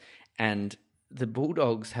markets. And the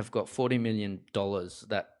Bulldogs have got $40 million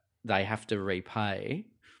that they have to repay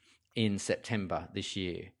in September this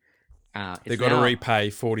year. They've got to repay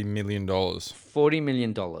 $40 million. $40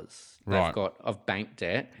 million Right. they've got of bank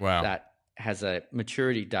debt. Wow. That has a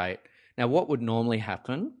maturity date. Now, what would normally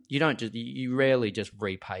happen? You rarely just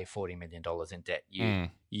repay $40 million in debt.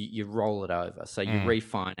 You roll it over. So you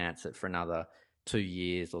refinance it for another 2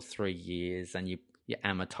 years or 3 years, and you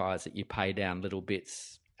amortize it. You pay down little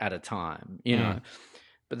bits at a time,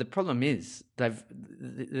 But the problem is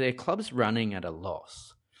their club's running at a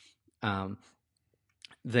loss.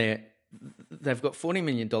 Their they've got $40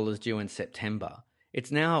 million due in September.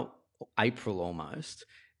 It's now April almost.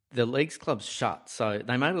 The leagues club's shut. So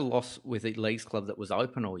they made a loss with the leagues club that was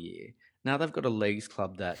open all year. Now they've got a leagues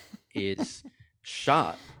club that is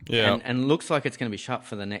shut and looks like it's going to be shut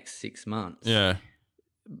for the next 6 months. Yeah.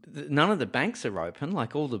 None of the banks are open.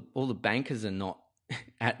 Like all the bankers are not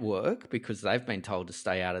at work because they've been told to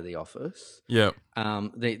stay out of the office. Yeah.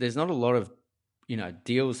 There's not a lot of,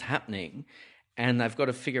 deals happening, and they've got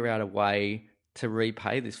to figure out a way to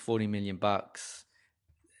repay this $40 million.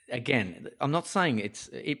 Again, I'm not saying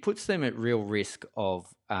it puts them at real risk of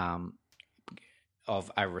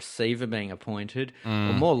a receiver being appointed,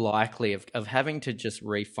 or more likely of having to just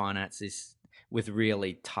refinance this with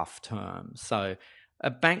really tough terms. So a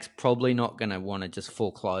bank's probably not going to want to just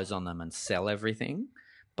foreclose on them and sell everything,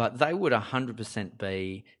 but they would 100%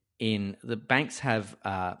 be in. The banks have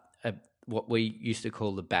what we used to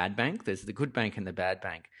call the bad bank. There's the good bank and the bad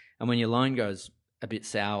bank. And when your loan goes a bit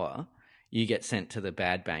sour, you get sent to the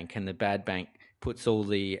bad bank, and the bad bank puts all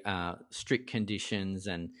the strict conditions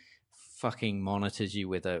and fucking monitors you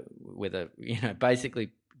with a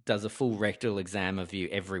basically does a full rectal exam of you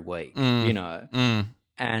every week,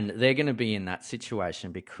 and they're going to be in that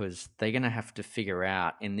situation because they're going to have to figure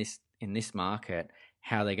out in this market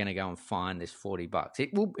how they're going to go and find this $40.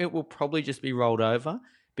 It will probably just be rolled over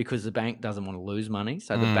because the bank doesn't want to lose money.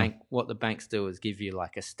 So what the banks do is give you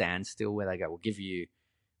like a standstill where they go, we'll give you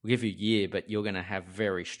a year, but you're going to have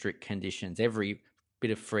very strict conditions. Every bit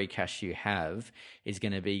of free cash you have is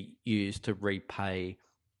going to be used to repay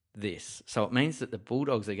this. So it means that the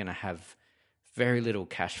Bulldogs are going to have very little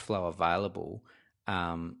cash flow available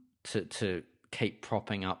to keep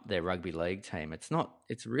propping up their rugby league team.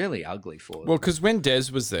 It's really ugly for them. Well, because when Des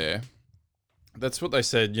was there, that's what they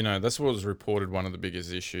said, that's what was reported. One of the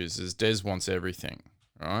biggest issues is Des wants everything,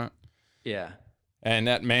 right? Yeah. And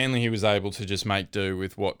at Manly, he was able to just make do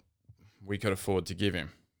with what we could afford to give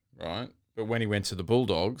him, right? But when he went to the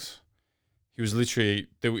Bulldogs, he was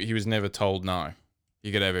never told no.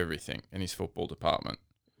 You could have everything in his football department.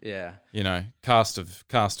 Yeah. Cast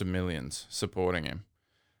of millions supporting him.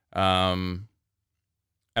 And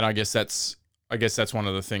I guess that's one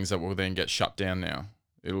of the things that will then get shut down now.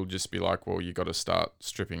 It'll just be like, well, you got to start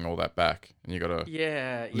stripping all that back, and you got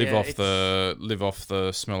to live off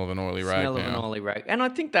the smell of an oily rag now. And I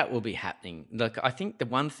think that will be happening. Like, I think the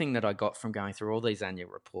one thing that I got from going through all these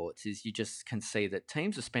annual reports is you just can see that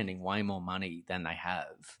teams are spending way more money than they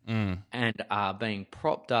have, and are being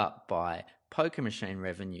propped up by poker machine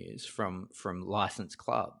revenues from licensed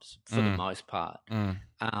clubs for the most part.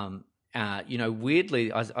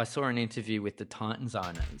 Weirdly, I saw an interview with the Titans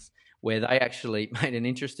owners where they actually made an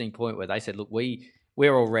interesting point where they said, look,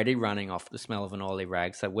 we're already running off the smell of an oily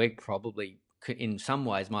rag, so we're probably, in some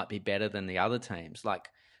ways, might be better than the other teams. Like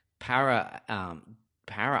Para aren't.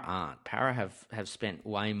 Para have spent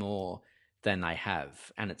way more than they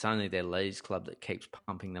have, and it's only their leagues club that keeps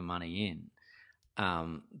pumping the money in.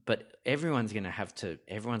 But everyone's going to have to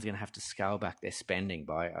scale back their spending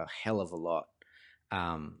by a hell of a lot.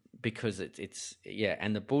 Because it's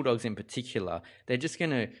and the Bulldogs in particular, they're just going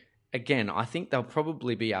to, again, I think they'll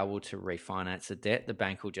probably be able to refinance the debt. The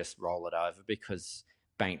bank will just roll it over because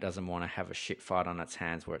bank doesn't want to have a shit fight on its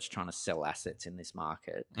hands where it's trying to sell assets in this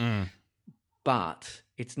market. But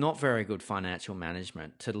it's not very good financial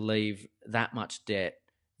management to leave that much debt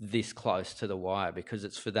this close to the wire, because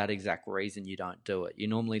it's for that exact reason you don't do it. You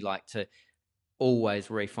normally like to always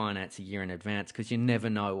refinance a year in advance because you never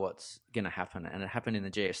know what's going to happen. And it happened in the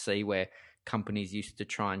GFC where companies used to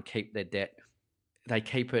try and keep their debt. They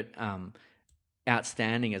keep it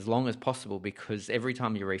outstanding as long as possible because every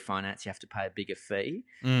time you refinance, you have to pay a bigger fee.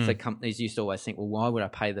 So companies used to always think, well, why would I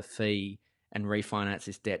pay the fee and refinance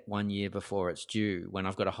this debt 1 year before it's due when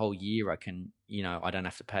I've got a whole year I can, I don't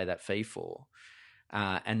have to pay that fee for.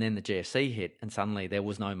 And then the GFC hit and suddenly there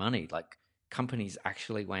was no money. Like companies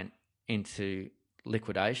actually went into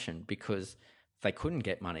liquidation because they couldn't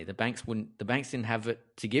get money. The banks didn't have it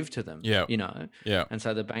to give to them. Yeah. And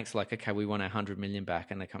so the bank's like, okay, we want $100 million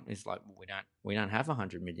back, and the company's like, well, we don't have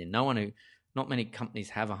 $100 million. Not many companies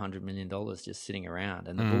have $100 million just sitting around,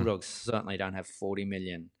 and the Bulldogs certainly don't have $40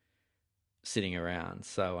 million sitting around.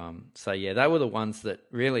 So they were the ones that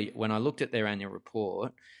really, when I looked at their annual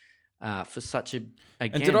report, for such a,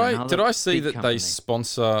 again, and did I see that company. they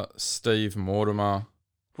sponsor Steve Mortimer?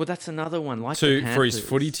 Well, that's another one for his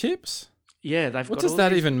footy tips. Yeah, they've what got. What does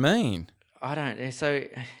that even mean? I don't. So,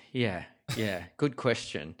 yeah, good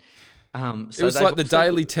question. It was like the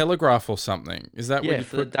Daily Telegraph or something. Is that what you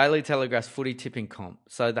for the Daily Telegraph's footy tipping comp?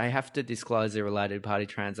 So they have to disclose their related party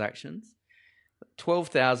transactions,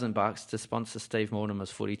 $12,000 to sponsor Steve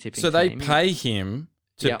Mortimer's footy tipping So they team. pay him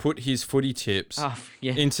to Yep. put his footy tips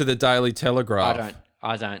Yeah. into the Daily Telegraph.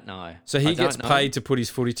 I don't know. So he gets paid to put his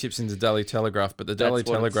footy tips into Daily Telegraph, but the Daily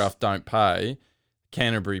Telegraph don't pay.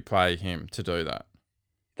 Canterbury pay him to do that.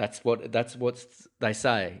 That's what they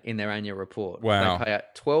say in their annual report. Wow. They pay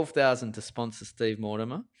out $12,000 to sponsor Steve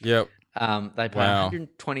Mortimer. Yep. They pay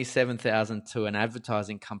 $127,000 to an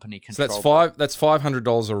advertising company So controlled. that's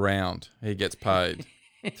 $500 a round he gets paid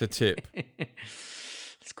to tip.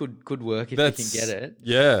 It's good work if you can get it.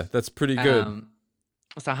 Yeah, that's pretty good.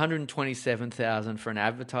 It's $127,000 for an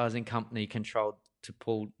advertising company controlled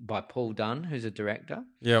by Paul Dunn, who's a director.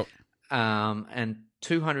 Yep. And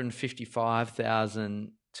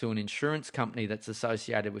 $255,000 to an insurance company that's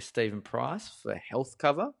associated with Stephen Price for health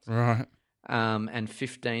cover. Right. And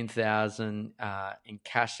 $15,000 in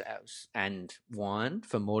cash and wine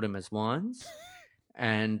for Mortimer's wines.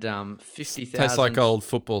 And $50,000 Tastes like old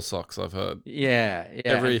football socks, I've heard. Yeah.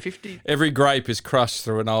 Every grape is crushed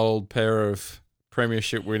through an old pair of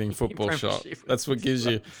premiership winning football shot. That's what gives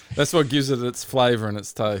it its flavour and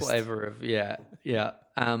its taste. And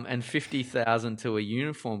 $50,000 to a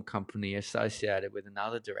uniform company associated with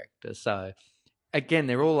another director. So again,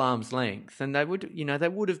 they're all arm's length, and they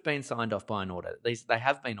would have been signed off by an auditor. They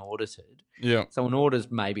have been audited. Yeah. So an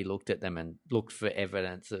auditor's maybe looked at them and looked for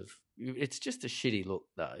evidence of. It's just a shitty look,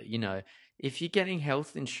 though. If you're getting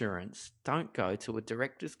health insurance, don't go to a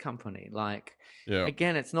director's company.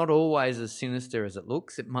 Again, it's not always as sinister as it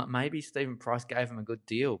looks. Maybe Stephen Price gave him a good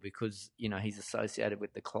deal because he's associated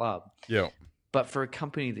with the club. Yeah. But for a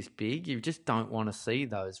company this big, you just don't want to see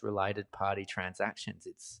those related party transactions.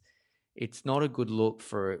 It's not a good look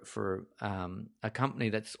for a company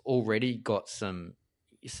that's already got some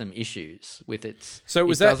issues with its. So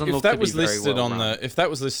if that was listed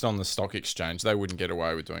on the stock exchange, they wouldn't get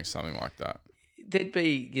away with doing something like that. There'd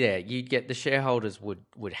be you'd get the shareholders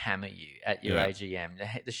would hammer you at your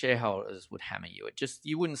AGM. The shareholders would hammer you.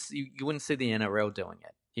 You wouldn't see the NRL doing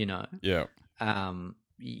it. Yeah.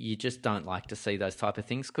 You just don't like to see those type of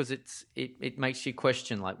things because it makes you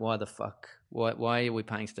question why the fuck why are we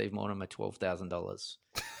paying Steve Mortimer $12,000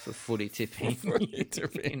 for footy tipping?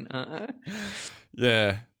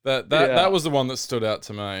 Yeah, that was the one that stood out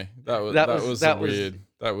to me. That was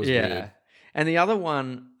weird. And the other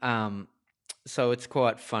one, so it's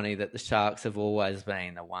quite funny that the Sharks have always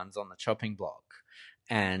been the ones on the chopping block,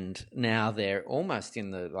 and now they're almost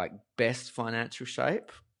in the best financial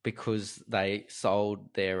shape because they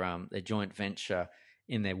sold their joint venture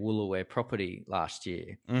in their Woolaware property last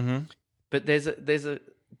year. Mm-hmm. But there's a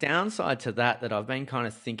downside to that I've been kind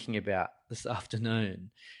of thinking about this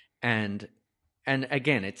afternoon, and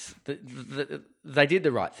again, it's they did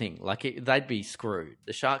the right thing. They'd be screwed.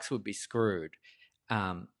 The Sharks would be screwed.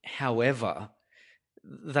 However,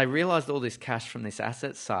 they realised all this cash from this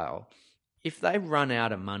asset sale. If they run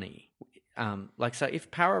out of money, if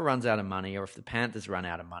Para runs out of money or if the Panthers run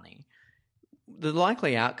out of money, the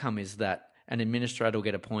likely outcome is that an administrator will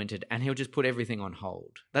get appointed and he'll just put everything on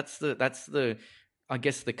hold. That's the I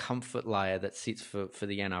guess the comfort layer that sits for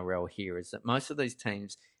the NRL here is that most of these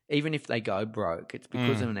teams, even if they go broke, it's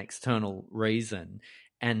because of an external reason.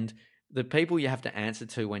 And the people you have to answer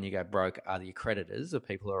to when you go broke are the creditors, the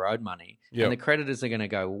people who are owed money. Yep. And the creditors are going to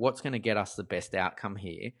go, well, what's going to get us the best outcome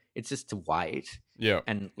here? It's just to wait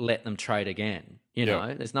and let them trade again.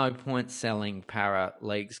 There's no point selling Para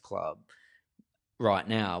Leagues Club right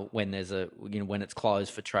now when when it's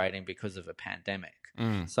closed for trading because of a pandemic.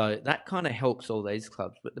 So that kind of helps all these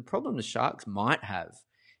clubs. But the problem the Sharks might have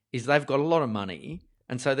is they've got a lot of money,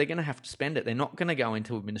 and so they're going to have to spend it. They're not going to go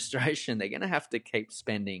into administration. They're going to have to keep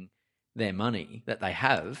spending their money that they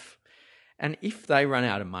have. And if they run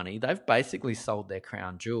out of money, they've basically sold their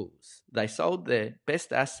crown jewels. They sold their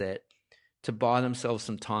best asset to buy themselves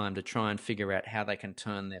some time to try and figure out how they can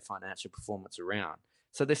turn their financial performance around.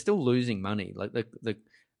 So they're still losing money. The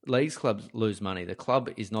leagues clubs lose money. The club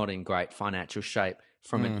is not in great financial shape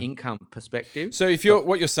from an income perspective. So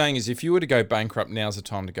what you're saying is if you were to go bankrupt, now's the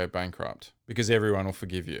time to go bankrupt because everyone will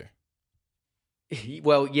forgive you.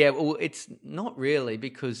 Well, it's not really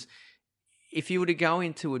because if you were to go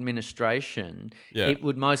into administration, it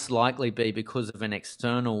would most likely be because of an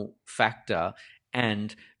external factor,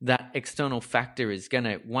 and that external factor is going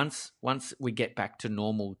to once we get back to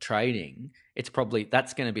normal trading,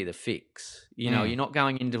 that's going to be the fix. You're not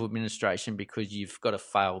going into administration because you've got a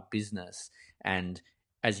failed business, and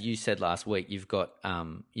as you said last week, you've got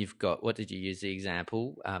what did you use the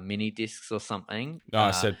example? Mini discs or something? No,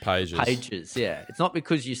 I said pages. Pages, yeah. It's not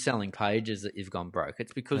because you're selling pages that you've gone broke.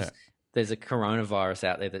 It's because there's a coronavirus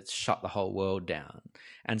out there that's shut the whole world down.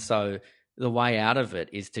 And so the way out of it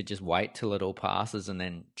is to just wait till it all passes and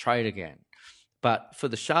then trade again. But for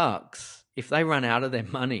the Sharks, if they run out of their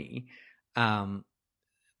money,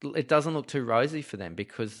 it doesn't look too rosy for them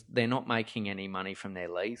because they're not making any money from their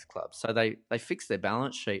leagues club. So they fix their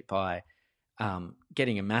balance sheet by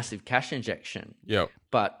getting a massive cash injection. Yep.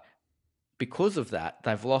 But because of that,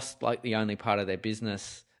 they've lost like the only part of their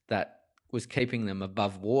business that was keeping them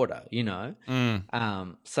above water, you know?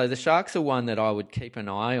 So the Sharks are one that I would keep an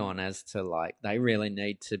eye on as to like, they really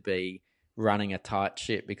need to be running a tight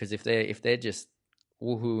ship because if they're just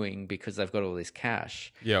woohooing because they've got all this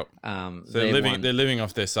cash. Yep. So they're living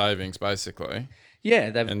off their savings basically.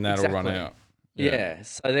 Yeah, and that'll run out. Yeah.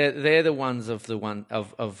 So they're the ones of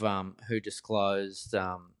who disclosed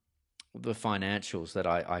the financials that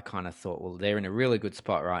I kind of thought, well, they're in a really good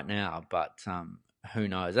spot right now, but who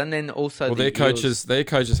knows? And then also their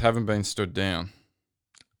coaches haven't been stood down.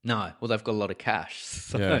 No, well, they've got a lot of cash.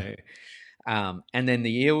 So. Yeah. And then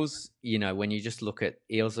the Eels, you know, when you just look at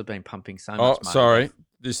Eels have been pumping so much money. Oh, sorry.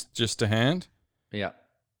 This just to hand. Yeah.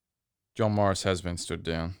 John Morris has been stood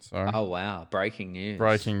down. Sorry. Oh, wow. Breaking news.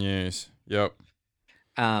 Breaking news. Yep.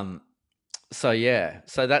 So yeah.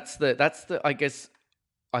 So that's the I guess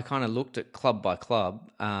I kind of looked at club by club.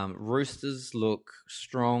 Roosters look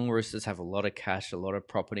strong. Roosters have a lot of cash, a lot of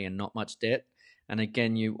property and not much debt. And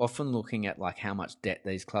again, you often looking at like how much debt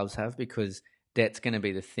these clubs have because debt's going to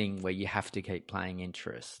be the thing where you have to keep playing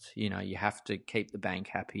interest. You know, you have to keep the bank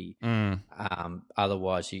happy.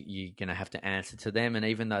 Otherwise, you're going to have to answer to them. And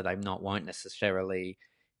even though they won't necessarily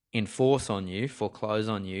enforce on you, foreclose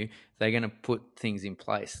on you, they're going to put things in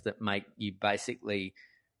place that make you basically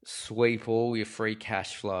sweep all your free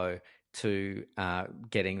cash flow to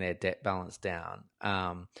getting their debt balance down.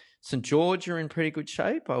 St. George are in pretty good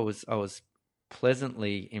shape. I was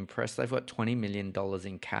pleasantly impressed. They've got $20 million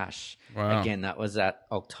in cash. Wow. Again, that was at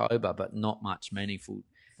October, but not much meaningful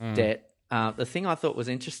debt. The thing I thought was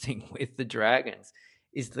interesting with the Dragons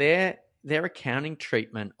is their accounting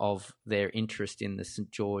treatment of their interest in the St.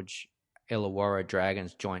 George Illawarra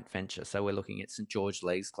Dragons joint venture. So we're looking at St. George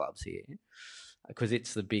Leagues clubs here because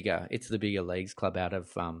it's the bigger leagues club out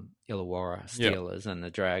of Illawarra Steelers and the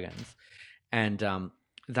Dragons. And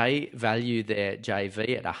they value their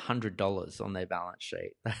JV at $100 on their balance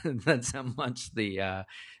sheet. That's how much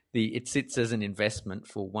it sits as an investment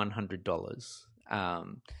for $100.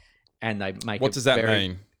 And they make. What does that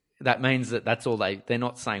mean? That means that's all they're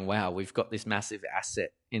not saying, wow, we've got this massive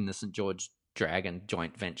asset in the St. George Dragon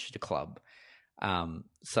joint venture club.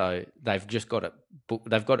 So they've just got it.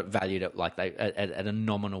 They've got it valued at like at a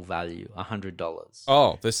nominal value, $100.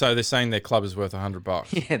 Oh, they're saying their club is worth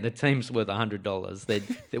 $100. Yeah, the team's worth $100.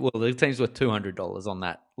 The team's worth $200 on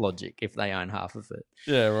that logic if they own half of it.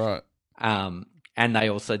 Yeah, right. And they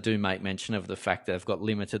also do make mention of the fact that they've got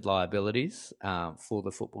limited liabilities for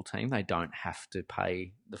the football team. They don't have to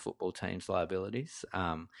pay the football team's liabilities,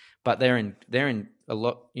 but they're in a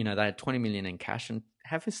lot. You know, they had $20 million in cash and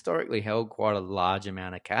have historically held quite a large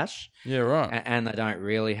amount of cash. Yeah, right. And they don't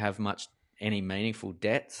really have any meaningful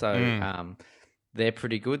debt, so they're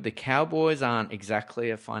pretty good. The Cowboys aren't exactly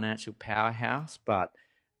a financial powerhouse, but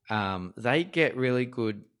they get really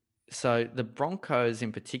good. So the Broncos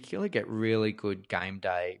in particular get really good game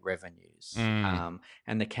day revenues, and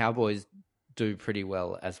the Cowboys do pretty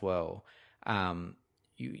well as well.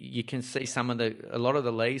 You can see a lot of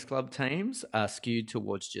the Leagues Club teams are skewed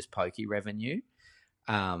towards just pokey revenue,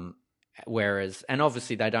 whereas and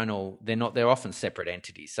obviously they're often separate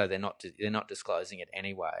entities, so they're not disclosing it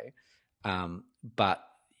anyway. But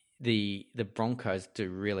the Broncos do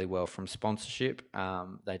really well from sponsorship.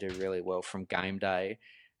 They do really well from game day.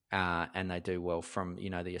 And they do well from,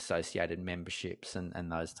 the associated memberships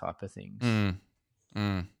and those type of things.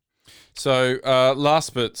 So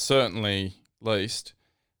last but certainly least,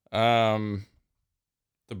 the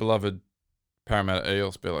beloved Parramatta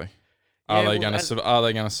Eels, Billy. Are they going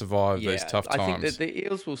to survive these tough times? I think that the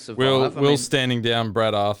Eels will survive. Will standing down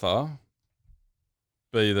Brad Arthur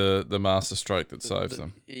be the master stroke that saves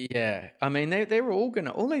them? Yeah, I mean they're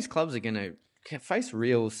all these clubs are going to face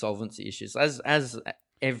real solvency issues as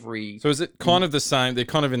every. So is it kind of the same? They're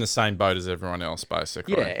kind of in the same boat as everyone else,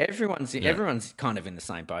 basically. Yeah, everyone's kind of in the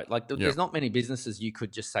same boat. Like there's not many businesses you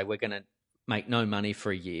could just say we're going to make no money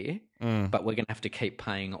for a year, but we're going to have to keep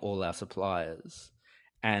paying all our suppliers,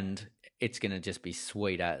 and it's going to just be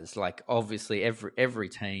sweet as. Like obviously every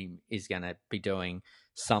team is going to be doing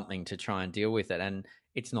something to try and deal with it, and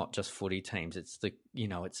it's not just footy teams. It's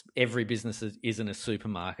it's every business is in a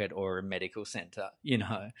supermarket or a medical centre,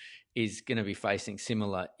 is going to be facing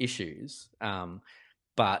similar issues.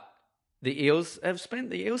 But the Eels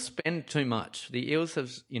spend too much. The Eels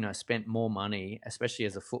have, spent more money, especially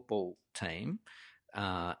as a football team,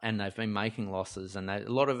 and they've been making losses. And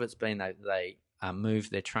a lot of it's been they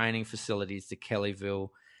moved their training facilities to Kellyville.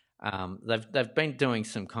 They've been doing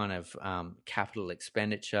some kind of capital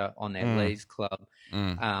expenditure on their Leeds club,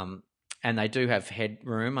 and they do have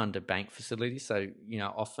headroom under bank facilities. So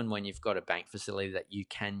often when you've got a bank facility that you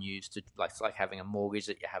can use to it's like having a mortgage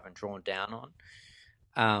that you haven't drawn down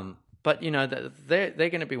on. But they're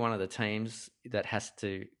going to be one of the teams that has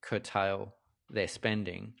to curtail their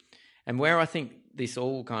spending, and where I think this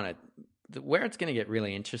all where it's going to get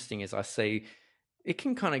really interesting is I see it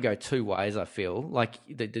can kind of go two ways. I feel like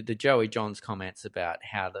the Joey Johns comments about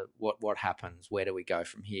how what happens, where do we go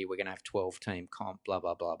from here? We're going to have 12-team comp, blah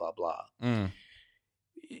blah blah blah blah.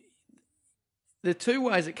 The two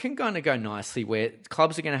ways it can kind of go nicely, where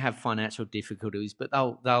clubs are going to have financial difficulties, but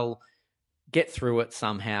they'll get through it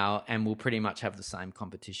somehow, and we'll pretty much have the same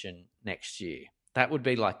competition next year. That would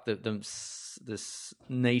be like the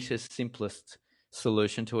neatest, simplest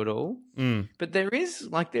solution to it all. But there is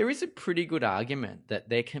a pretty good argument that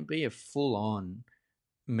there can be a full-on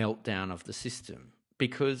meltdown of the system,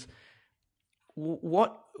 because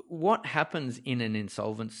what happens in an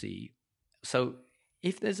insolvency? So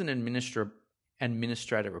if there's an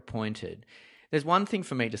administrator appointed, there's one thing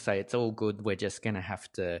for me to say, it's all good, we're just going to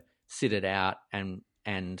have to sit it out,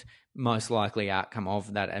 and most likely outcome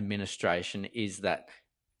of that administration is that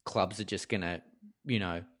clubs are just going to,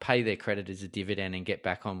 pay their creditors a dividend and get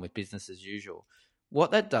back on with business as usual.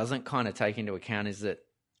 What that doesn't kind of take into account is that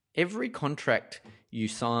every contract you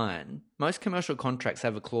sign, most commercial contracts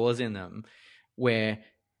have a clause in them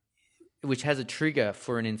which has a trigger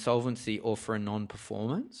for an insolvency or for a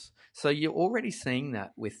non-performance. So you're already seeing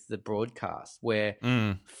that with the broadcast, where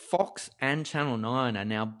Fox and Channel 9 are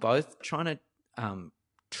now both trying to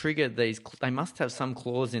trigger these. They must have some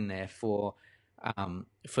clause in there for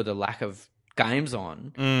the lack of games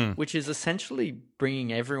on, which is essentially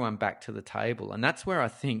bringing everyone back to the table. And that's where I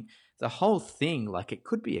think the whole thing, it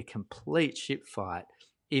could be a complete shit fight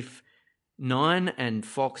if Nine and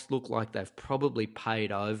Fox look like they've probably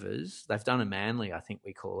paid overs. They've done a Manly, I think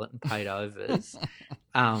we call it, and paid overs.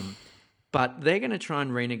 But they're going to try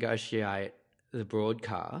and renegotiate the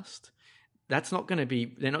broadcast. That's not going to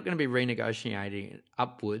be. They're not going to be renegotiating it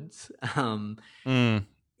upwards. And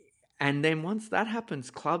then once that happens,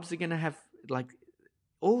 clubs are going to have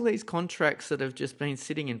all these contracts that have just been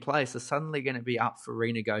sitting in place are suddenly going to be up for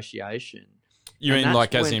renegotiation. You mean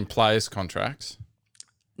as in players' contracts?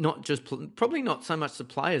 Not just probably not so much the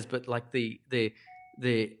players, but the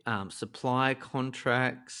supply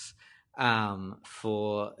contracts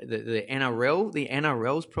for the NRL. The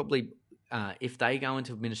NRL's probably if they go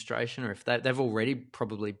into administration, or if they've already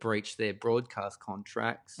probably breached their broadcast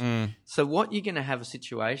contracts. So what you're going to have a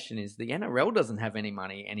situation is the NRL doesn't have any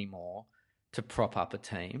money anymore to prop up a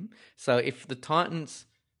team. So if the Titans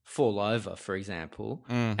fall over, for example,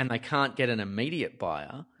 and they can't get an immediate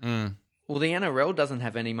buyer. Well, the NRL doesn't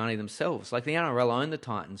have any money themselves. The NRL own the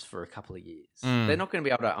Titans for a couple of years. They're not going to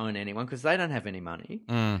be able to own anyone because they don't have any money.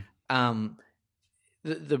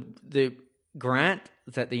 The grant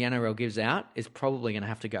that the NRL gives out is probably going to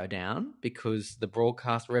have to go down because the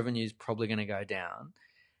broadcast revenue is probably going to go down.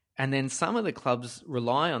 And then some of the clubs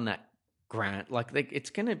rely on that grant. It's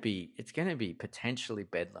going to be potentially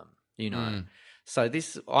bedlam, So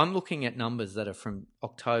I'm looking at numbers that are from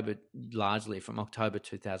largely from October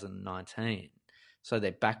 2019. So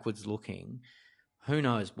they're backwards looking. Who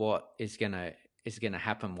knows what is going to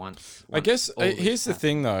happen once I guess here's the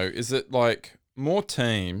thing though, is that more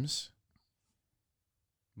teams,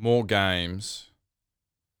 more games,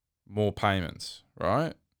 more payments,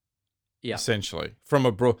 right? Yeah. Essentially from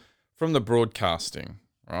the broadcasting,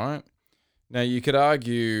 right? Now you could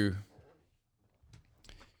argue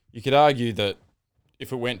that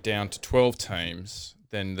if it went down to 12 teams,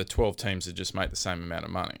 then the 12 teams would just make the same amount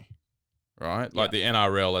of money, right? The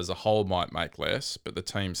NRL as a whole might make less, but the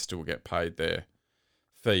teams still get paid their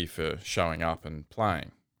fee for showing up and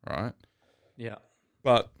playing, right? Yeah.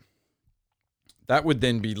 But that would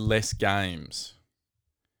then be less games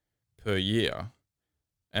per year.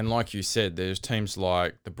 And like you said, there's teams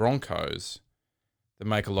like the Broncos that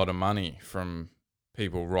make a lot of money from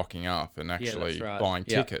people rocking up and actually buying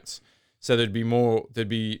tickets. So there'd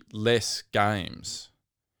be less games,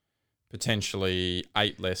 potentially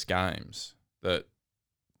 8 less games that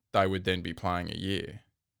they would then be playing a year.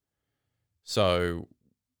 So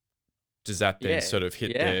does that then sort of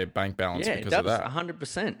hit their bank balance because of that?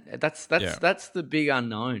 100%. That's the big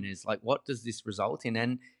unknown is what does this result in?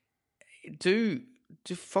 And do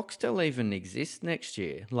Foxtel even exist next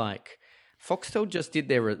year? Foxtel just did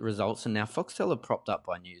their results, and now Foxtel are propped up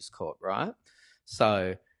by News Corp, right?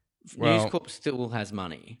 So Well- News Corp still has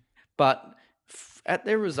money, but at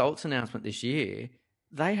their results announcement this year,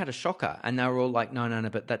 they had a shocker, and they were all like, "No,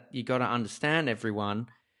 but that you got to understand, everyone.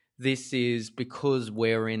 This is because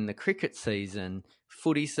we're in the cricket season.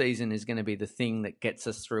 Footy season is going to be the thing that gets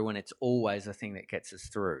us through, and it's always the thing that gets us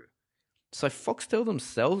through." So Foxtel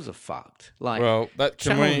themselves are fucked. Like, Well, that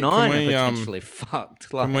can Channel we 9 can we are potentially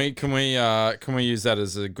fucked. Like, can we use that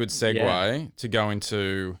as a good segue to go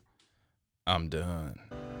into I'm done.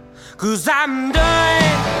 'Cause I'm done.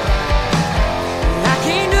 I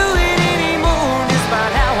can't do it anymore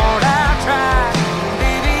despite how hard I try.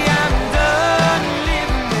 Baby, I'm done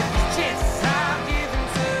living with the chances I've given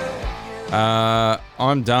to you.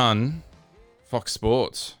 I'm done. Fox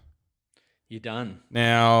Sports. you're done.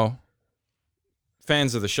 Now,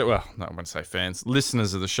 fans of the show, well, no, I won't say fans,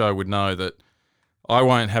 listeners of the show would know that I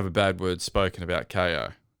won't have a bad word spoken about KO.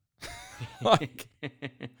 Like,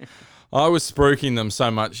 I was spruiking them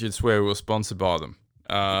so much you'd swear we were sponsored by them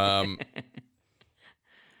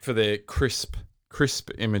for their crisp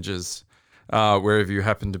images wherever you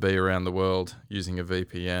happen to be around the world using a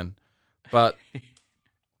VPN. But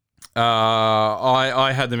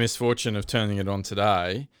I had the misfortune of turning it on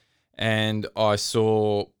today, and I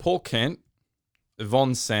saw Paul Kent,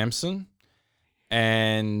 Yvonne Sampson,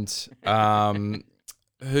 and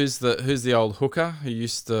who's the old hooker who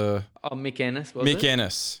used to Mick Ennis, was Mick it?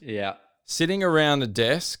 Ennis Yeah. sitting around a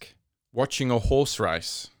desk watching a horse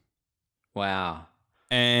race, Wow.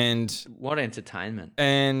 and What entertainment.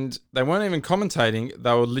 they weren't even commentating;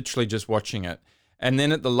 they were literally just watching it. And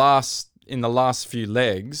then in the last few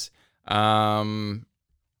legs, Mick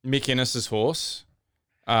Ennis's horse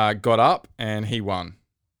got up and he won.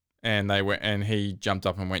 And he jumped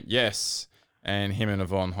up and went, yes. And him and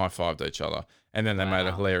Yvonne high-fived each other. And then they made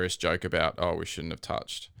a hilarious joke about, we shouldn't have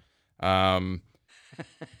touched. But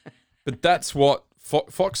that's what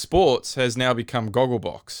Fox Sports has now become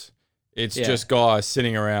Gogglebox. It's just guys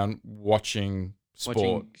sitting around watching sport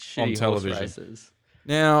Watching on shitty television. horse races.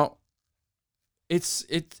 Now, they've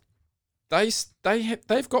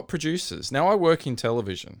got producers. Now, I work in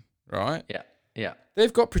television, right? Yeah. Yeah.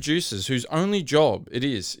 They've got producers whose only job it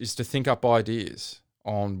is to think up ideas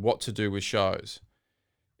on what to do with shows.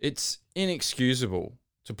 It's inexcusable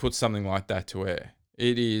to put something like that to air.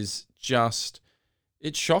 It is just,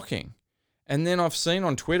 it's shocking. And then I've seen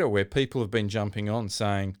on Twitter where people have been jumping on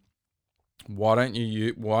saying, why don't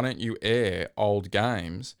you air old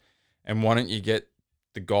games, and why don't you get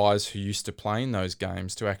the guys who used to play in those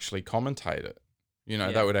games to actually commentate it?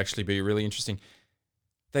 That would actually be really interesting.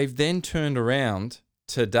 They've then turned around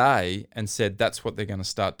today and said that's what they're going to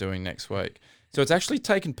start doing next week. So it's actually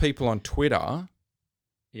taken people on Twitter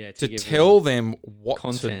to tell them what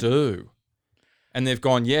content to do. And they've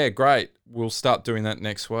gone, yeah, great, we'll start doing that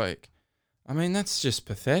next week. I mean, that's just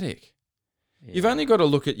pathetic. Yeah. You've only got to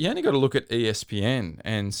look at ESPN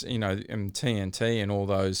and and TNT and all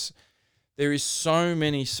those. There is so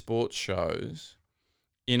many sports shows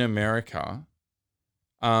in America,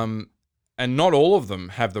 and not all of them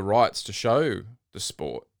have the rights to show the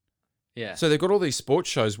sport. Yeah. So they've got all these sports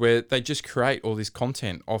shows where they just create all this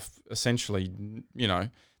content off, essentially,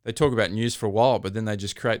 they talk about news for a while, but then they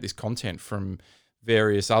just create this content from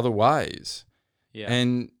various other ways. Yeah.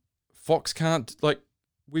 And Fox can't,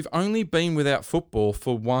 we've only been without football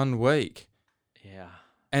for 1 week. Yeah.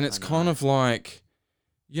 And it's kind of like,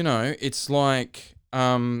 it's like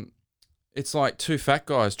two fat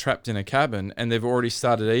guys trapped in a cabin and they've already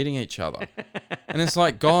started eating each other. And it's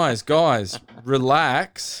like, guys,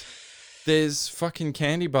 relax. There's fucking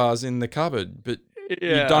candy bars in the cupboard, but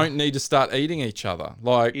you don't need to start eating each other.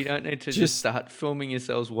 Like, you don't need to just start filming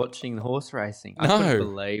yourselves watching the horse racing. I No. couldn't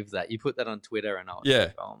believe that. You put that on Twitter and I was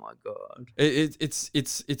like, oh my God. It's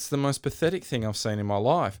the most pathetic thing I've seen in my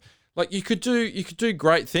life. Like, you could do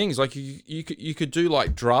great things. Like you could do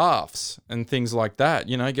like drafts and things like that.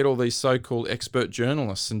 Get all these so-called expert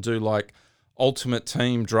journalists and do like ultimate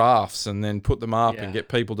team drafts and then put them up and get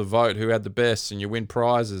people to vote who had the best, and you win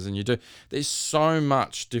prizes, and there's so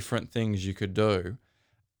much different things you could do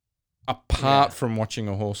apart from watching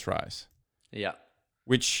a horse race. Yeah.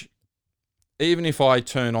 Which, even if I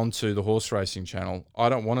turn onto the horse racing channel, I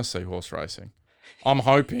don't want to see horse racing. I'm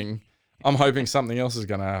hoping something else is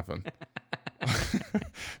going to happen.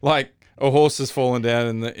 Like a horse has fallen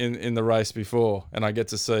down in the race before, and I get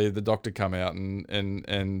to see the doctor come out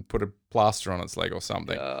and put a plaster on its leg or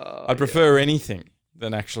something. I'd prefer anything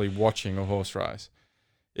than actually watching a horse race.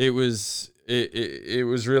 It was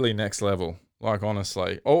really next level. Like,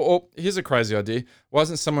 honestly. Oh, here's a crazy idea. Why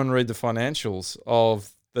doesn't someone read the financials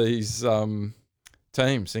of these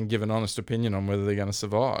teams and give an honest opinion on whether they're going to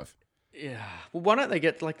survive. Yeah. Well, why don't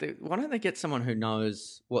they get someone who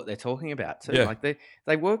knows what they're talking about too? Yeah. Like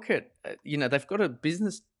they work at they've got a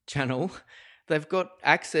business channel, they've got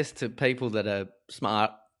access to people that are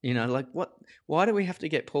smart. Like what? Why do we have to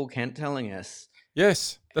get Paul Kent telling us?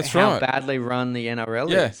 Yes, that's how right. badly run the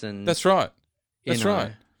NRL is, and that's right. That's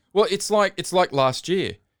right. Well, it's like last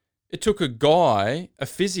year. It took a guy, a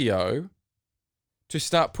physio, to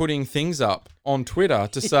start putting things up on Twitter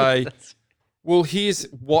to say, well, here's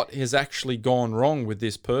what has actually gone wrong with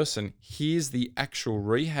this person. Here's the actual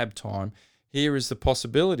rehab time. Here is the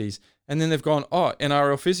possibilities. And then they've gone, oh,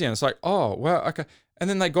 NRL physio. And it's like, oh, well, okay. And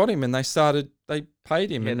then they got him and they paid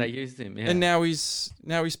him. Yeah, and, they used him. Yeah. And now he's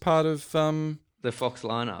part of the Fox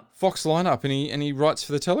lineup. And he writes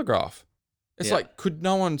for the Telegraph. It's like, could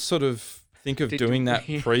no one sort of think of doing that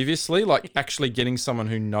previously? Like actually getting someone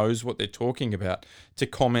who knows what they're talking about to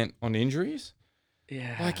comment on injuries?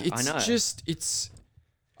 Yeah, like I know. This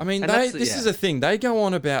is a thing. They go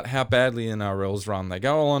on about how badly NRL's run. They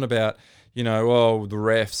go on about, the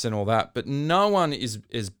refs and all that. But no one is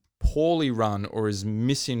as poorly run or as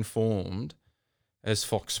misinformed as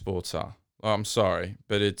Fox Sports are. I'm sorry,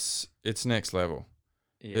 but it's next level.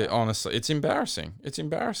 Yeah. Honestly, it's embarrassing. It's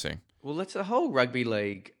embarrassing. Well, it's the whole rugby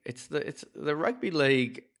league. It's the rugby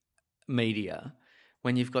league media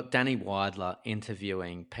when you've got Danny Weidler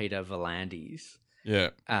interviewing Peter V'landys. Yeah.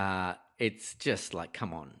 It's just like,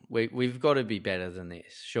 come on, we've got to be better than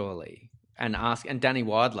this, surely. And Danny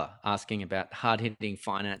Weidler asking about hard-hitting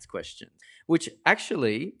finance questions, which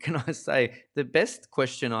actually, can I say, the best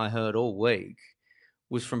question I heard all week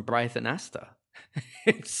was from Braith and Astor.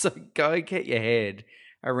 So go get your head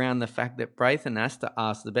around the fact that Braith and Astor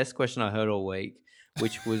asked the best question I heard all week,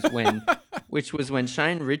 which was when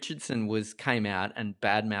Shane Richardson came out and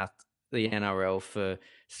badmouthed the NRL for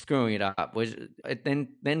screwing it up.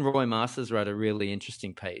 Then Roy Masters wrote a really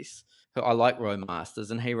interesting piece. I like Roy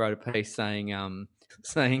Masters, and he wrote a piece saying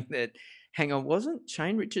that, hang on,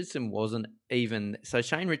 Shane Richardson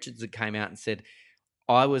came out and said,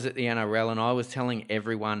 I was at the NRL and I was telling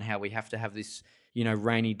everyone how we have to have this,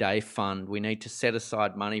 rainy day fund. We need to set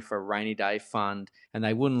aside money for a rainy day fund, and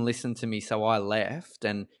they wouldn't listen to me, so I left.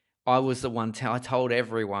 And I was the one. I told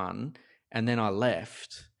everyone, and then I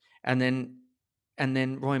left. And then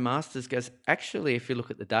Roy Masters goes, actually, if you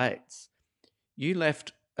look at the dates, you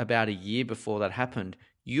left about a year before that happened.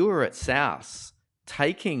 You were at South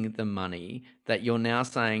taking the money that you're now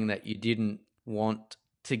saying that you didn't want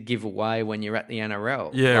to give away when you're at the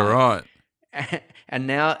NRL. Yeah, right. And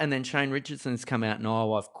then Shane Richardson's come out and,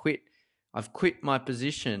 I've quit my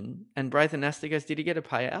position. And Braith and Astor goes, did he get a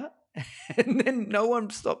payout? And then no one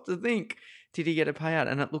stopped to think, did he get a payout?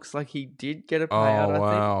 And it looks like he did get a payout. Oh,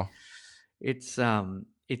 wow.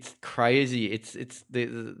 It's crazy. It's the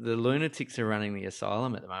lunatics are running the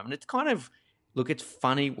asylum at the moment. It's kind of, it's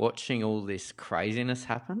funny watching all this craziness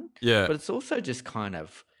happen. Yeah. But it's also just kind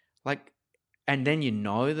of like, and then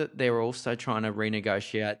that they're also trying to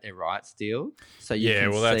renegotiate their rights deal. So you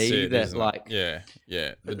can see that, like, the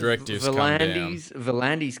directives come down.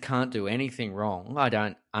 V'landys can't do anything wrong. I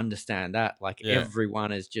don't understand that. Like,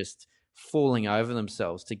 everyone is just falling over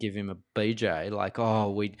themselves to give him a BJ. Like,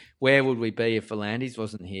 where would we be if V'landys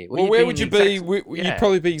wasn't here? Well, where would you be? You'd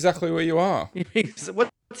probably be exactly where you are.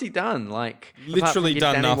 What's he done? Like, literally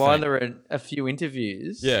done nothing. Danny Weidler a few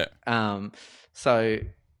interviews. Yeah. So,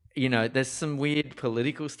 there's some weird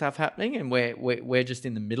political stuff happening, and we're just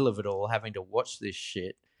in the middle of it all, having to watch this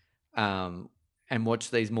shit, and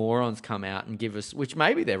watch these morons come out and give us, which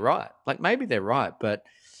maybe they're right. Like, maybe they're right, but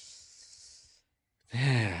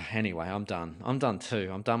anyway, I'm done. I'm done too.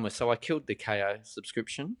 I'm done with. So I killed the KO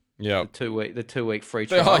subscription. Yeah. The 2 week free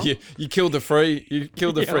trial. Oh, you killed the free. You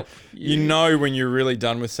killed the free. You know when you're really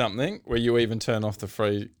done with something, where you even turn off the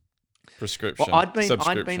free prescription. Well, I'd been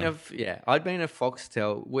a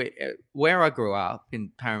Foxtel where I grew up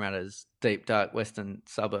in Parramatta's deep dark western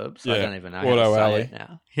suburbs. I don't even know how to say it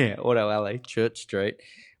now. Yeah, Auto Alley, Church Street.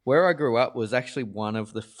 Where I grew up was actually one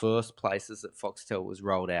of the first places that Foxtel was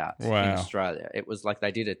rolled out in Australia. It was like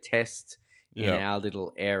they did a test in our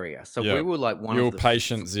little area. So we were like one of the... You were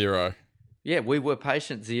patient zero. Yeah, we were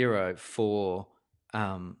patient zero for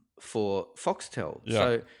Foxtel. Yeah.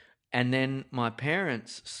 So, and then my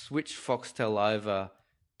parents switched Foxtel over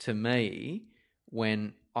to me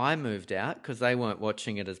when I moved out because they weren't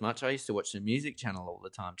watching it as much. I used to watch the music channel all the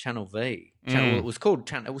time, Channel V. It was called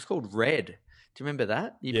Red. Do you remember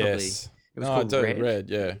that? Yes. It was called Red.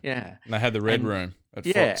 Yeah. Yeah. And they had the Red Room at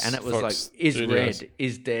Fox. Yeah, and it was Fox like, is Studios. Red,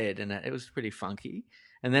 is dead, and it was pretty funky.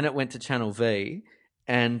 And then it went to Channel V,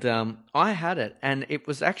 And I had it, and it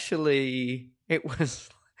was actually it was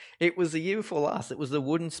the year before last. It was the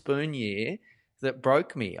wooden spoon year that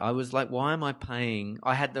broke me. I was like, why am I paying?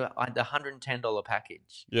 I had the $110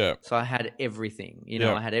 package. Yeah. So I had everything.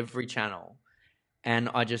 Yeah. I had every channel, and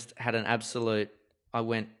I just had an absolute. I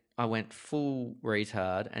went full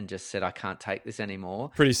retard and just said I can't take this anymore.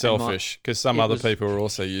 Pretty selfish, because some it other was- people were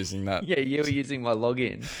also using that. Yeah, you were using my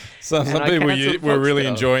login. Some And I people cancelled were really Foxtel.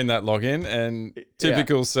 enjoying that login, and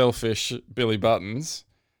typical selfish Billy Buttons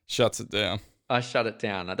shuts it down. I shut it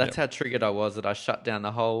down. That's how triggered I was that I shut down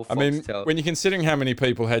the whole I mean, Foxtel. when you're considering how many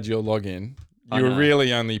people had your login, I you were know.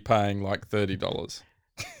 really only paying like $30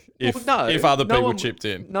 if Well, no, if other no people one- chipped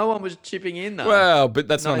in. No one was chipping in though. Well, but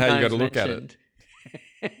that's No not how you got to names look at it. mentioned.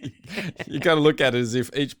 You got to look at it as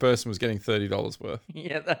if each person was getting $30 worth.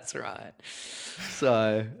 Yeah, that's right.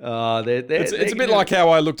 So, It's a bit like how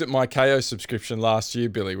I looked at my KO subscription last year,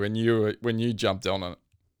 Billy, when you jumped on it.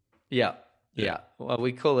 Yeah. Well,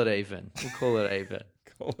 we call it even. We'll call it even.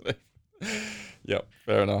 Call it. Yep,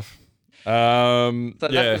 fair enough. So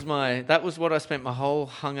yeah. that was what I spent my whole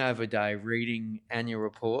hungover day reading annual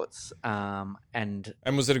reports. And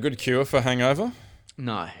And was it a good cure for hangover?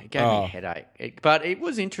 no, it gave me a headache. But it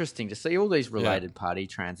was interesting to see all these related party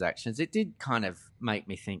transactions. It did kind of make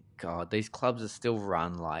me think, God, these clubs are still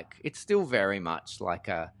run like it's still very much like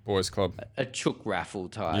a Boys Club. chook raffle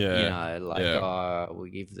type. Yeah, We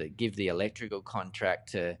give the electrical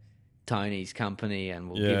contract to Tony's company, and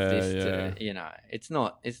we'll Yeah, give this to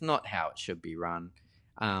It's not how it should be run.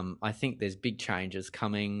 I think there's big changes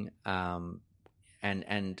coming,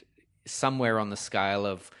 and somewhere on the scale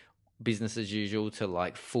of business as usual to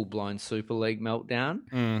like full blown Super League meltdown.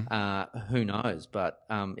 Who knows? But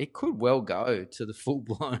it could well go to the full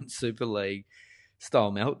blown Super League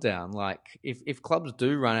style meltdown. Like if clubs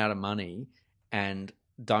do run out of money and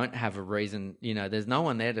don't have a reason, there's no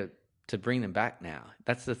one there to bring them back now.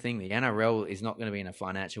 That's the thing. The NRL is not going to be in a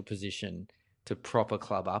financial position to prop a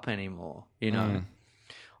club up anymore.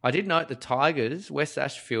 I did note the Tigers, West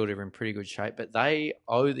Ashfield, are in pretty good shape, but they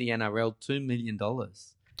owe the NRL $2 million.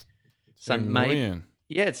 So million.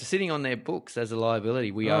 it's sitting on their books as a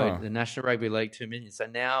liability. We owe the National Rugby League $2 million. So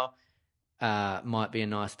now might be a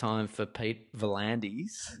nice time for Pete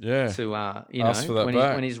Volandis to ask for that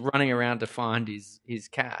back. when he's running around to find his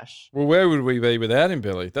cash. Well, where would we be without him,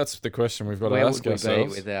 Billy? That's the question we've got to ask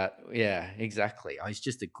ourselves. Without? Yeah, exactly. Oh, he's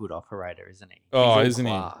just a good operator, isn't he? Oh, He's isn't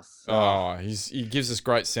all class. he? Oh, he gives us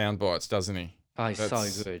great sound bites, doesn't he? Oh, he's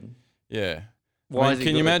so good. Yeah. Why is he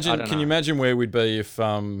can you good? I imagine? don't Can you know. imagine where we'd be if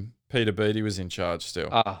Peter Beattie was in charge still?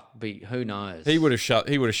 Who knows? He would have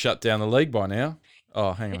shut down the league by now.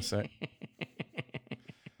 Oh, hang on a sec.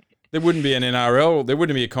 There wouldn't be an NRL. There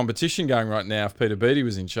wouldn't be a competition going right now if Peter Beattie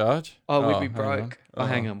was in charge. Oh, we'd be hang broke. on.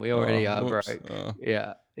 Hang on. We already are whoops. broke. Oh.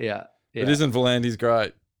 Yeah. But isn't Volandis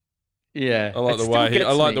great? Yeah. I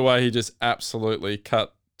like the way he just absolutely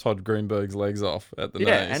cut Todd Greenberg's legs off at the knees.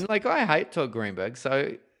 Yeah, and like I hate Todd Greenberg,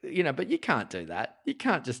 so but you can't do that. You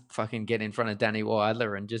can't just fucking get in front of Danny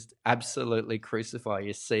Weidler and just absolutely crucify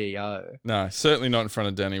your CEO No, certainly not in front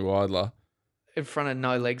of Danny Weidler. in front of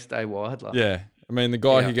No Legs Day Weidler. Yeah. I mean, the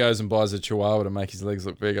guy who goes and buys a chihuahua to make his legs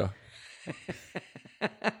look bigger.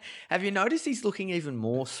 Have you noticed he's looking even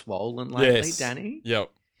more swollen lately, Yes. Danny? Yep.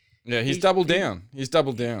 Yeah, he's doubled down. He's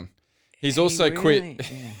doubled down. He's also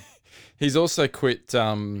quit. Yeah. He's also quit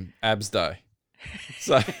abs day.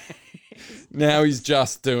 So now he's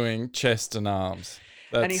just doing chest and arms.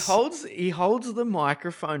 And he holds the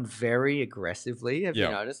microphone very aggressively. Have you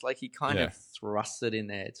Yeah. noticed? Like he kind Yeah. of thrusts it in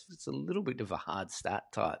there. It's a little bit of a hard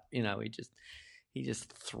stat type. He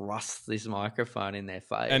just thrusts this microphone in their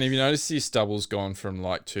face. And have you noticed his stubble's gone from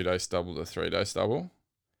like 2-day stubble to 3-day stubble?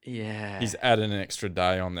 Yeah. He's added an extra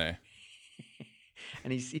day on there.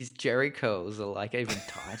 And his jerry curls are like even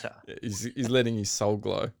tighter. He's letting his soul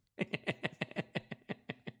glow.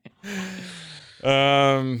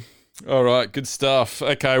 All right, good stuff.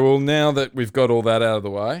 Okay, well, now that we've got all that out of the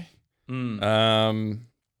way,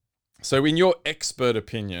 so in your expert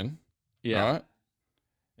opinion, right?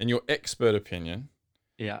 In your expert opinion,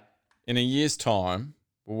 Yeah. in a year's time,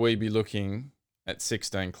 will we be looking at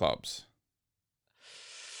 16 clubs?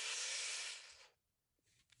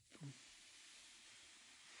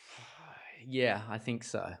 Yeah, I think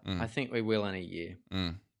so. I think we will in a year.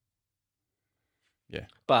 Yeah.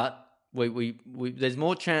 But we there's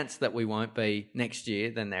more chance that we won't be next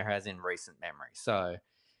year than there has in recent memory. So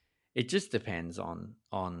it just depends on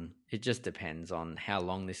how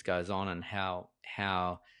long this goes on and how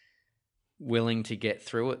willing to get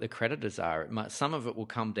through it the creditors are. Some of it will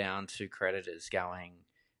come down to creditors going,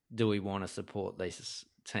 do we want to support this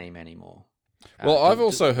team anymore? Well, I've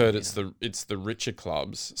also heard it's the richer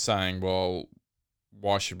clubs saying, well,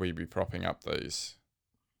 why should we be propping up these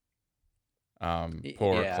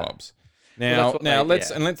poorer clubs? Now,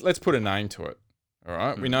 let's put a name to it. All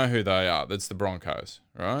right, we know who they are. That's the Broncos,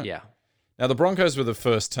 right? Yeah. Now, the Broncos were the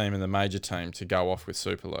first team and the major team to go off with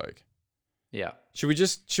Super League. Yeah. Should we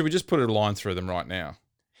just put a line through them right now?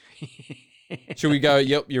 Should we go?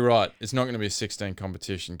 Yep, you're right. It's not going to be a 16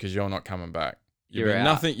 competition because you're not coming back. You've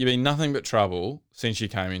been nothing but trouble since you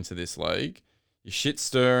came into this league. You're shit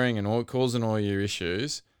stirring and causing all your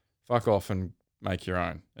issues. Fuck off and make your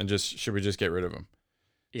own. And should we just get rid of them?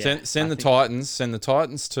 Yeah, send the Titans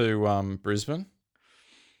to Brisbane,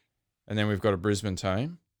 and then we've got a Brisbane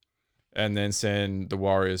team, and then send the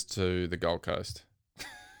Warriors to the Gold Coast.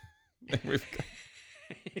 It's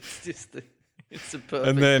a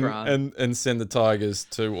perfect run. And send the Tigers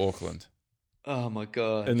to Auckland. Oh my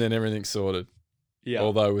god! And then everything's sorted. Yeah.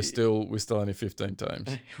 Although we're still only 15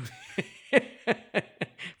 teams.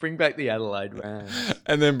 Bring back the Adelaide Rams.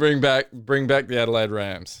 And then bring back the Adelaide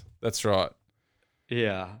Rams. That's right.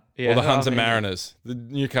 Yeah. Or the Hunter Mariners. The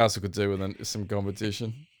Newcastle could do with some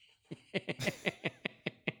competition.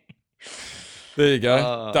 There you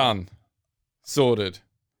go. Done. Sorted.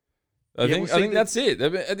 I think that's it.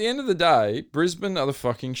 At the end of the day, Brisbane are the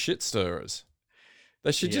fucking shit stirrers.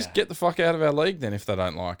 They should just get the fuck out of our league then if they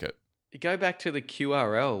don't like it. You go back to the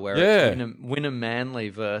QRL where it's win a Manly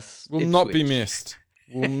versus Will not be missed.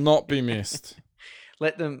 Will not be missed.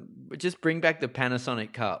 Let them just bring back the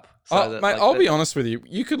Panasonic Cup. Mate, I'll be honest with you.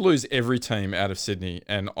 You could lose every team out of Sydney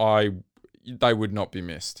and they would not be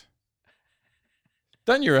missed.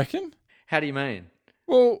 Don't you reckon? How do you mean?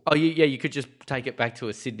 Well, you could just take it back to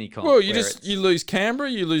a Sydney comp. Well, you lose Canberra,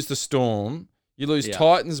 you lose the Storm, you lose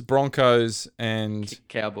Titans, Broncos, and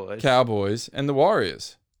Cowboys, and the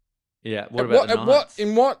Warriors. Yeah. What about the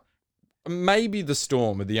Knights? Maybe the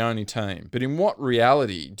Storm are the only team, but in what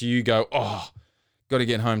reality do you go, got to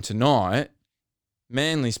get home tonight?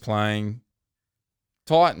 Manly's playing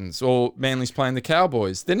Titans or Manly's playing the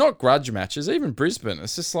Cowboys. They're not grudge matches. Even Brisbane,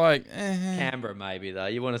 it's just like Canberra maybe though.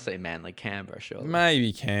 You want to see Manly Canberra, sure.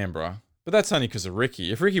 Maybe Canberra, but that's only because of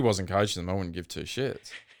Ricky. If Ricky wasn't coaching them, I wouldn't give two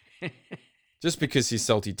shits. Just because his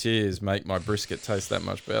salty tears make my brisket taste that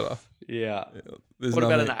much better. Yeah. What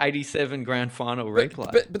about an 87 grand final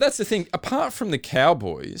replay? But that's the thing. Apart from the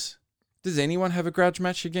Cowboys, does anyone have a grudge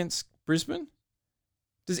match against Brisbane?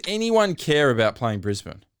 Does anyone care about playing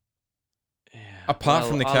Brisbane? Yeah. Apart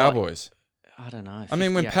from the Cowboys. I don't know. I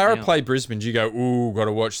mean, when Para play Brisbane, do you go, ooh, got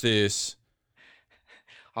to watch this?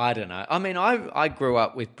 I don't know. I mean, I grew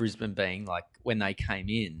up with Brisbane being like, when they came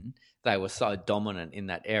in, they were so dominant in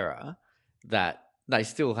that era that they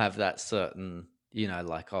still have that certain,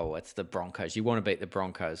 it's the Broncos. You want to beat the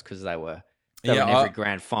Broncos because they were in every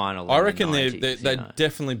grand final. I reckon they'd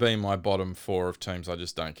definitely be my bottom four of teams I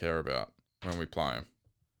just don't care about when we play them.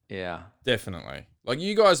 Yeah. Definitely. Like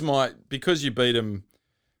you guys might, because you beat them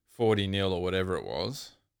 40-0 or whatever it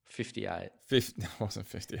was. 58. It wasn't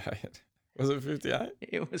 58. Was it 58?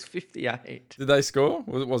 It was 58. Did they score?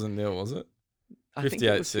 It wasn't nil, was it? I think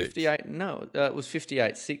it was 58. No, it was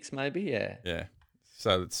 58-6 maybe, yeah. Yeah.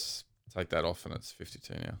 So let's take that off and it's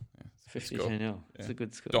 52 now. Yeah, 52-0. It's a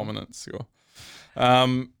good score. Dominant score.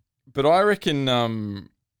 But I reckon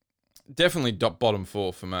definitely bottom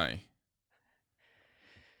four for me.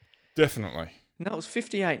 Definitely. No, it was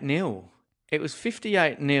 58-0. It was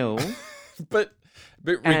 58-0. But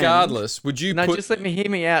regardless, would you just let me hear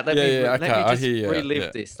me out. Let me just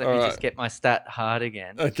relive this. Let me just get my stat hard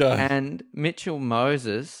again. Okay. And Mitchell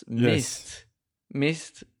Moses missed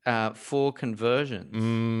 4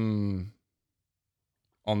 conversions.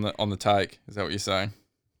 On the take, is that what you're saying?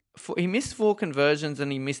 He missed 4 conversions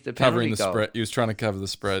and he missed a penalty covering the goal. spread. He was trying to cover the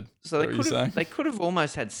spread. So they could have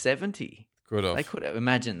almost had 70. They could have.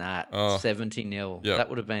 Imagine that. 70-0. Yep. That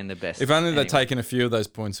would have been the best. If only they'd taken a few of those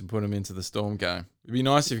points and put them into the Storm game. It'd be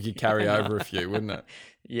nice if you could carry over a few, wouldn't it?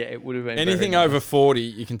 Yeah, it would have been. Anything over 40,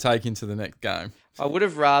 you can take into the next game. I would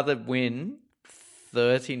have rather win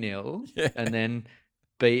 30-0 and then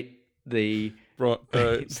beat the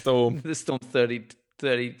Storm. The Storm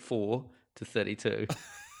 34-32.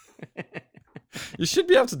 You should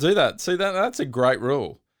be able to do that. See, that's a great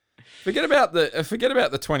rule. Forget about the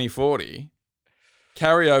 20-40.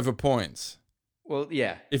 Carry over points. Well,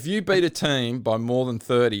 yeah. If you beat a team by more than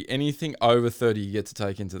 30, anything over 30 you get to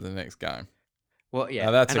take into the next game. Well, yeah.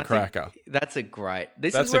 Now that's a cracker. That's a great.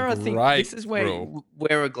 This is where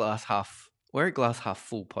we're a glass half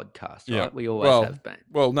full podcast, right? Yeah. We always have been.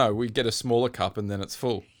 Well, no, we get a smaller cup and then it's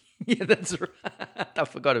full. Yeah, that's right. I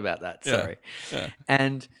forgot about that. Sorry. Yeah.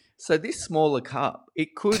 And So this smaller cup,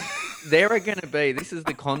 it could. There are going to be. This is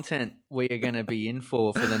the content we are going to be in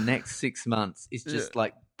for the next 6 months. It's just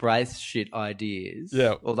like Brace shit ideas.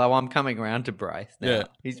 Yeah. Although I'm coming around to Brace now.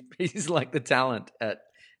 Yeah. He's like the talent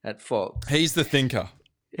at Fox. He's the thinker.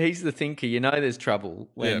 He's the thinker. You know, there's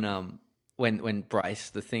trouble when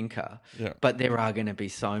Brace the thinker. Yeah. But there are going to be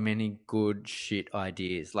so many good shit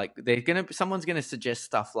ideas. Like someone's going to suggest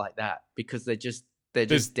stuff like that because they're just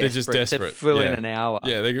desperate to fill in an hour.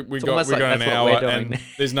 Yeah, we It's got almost like an that's what hour, we're doing. and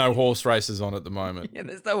there's no horse races on at the moment. Yeah,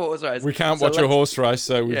 there's no horse race. We can't So watch a let's- horse race,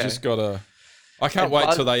 so we just gotta. I can't And wait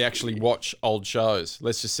by- till they actually watch old shows.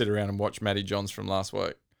 Let's just sit around and watch Matty Johns from last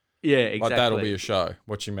week. Yeah, exactly. Like that'll be a show.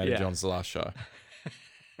 Watching Matty Yeah. Johns the last show.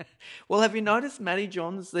 Well, have you noticed Matty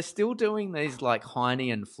Johns? They're still doing these like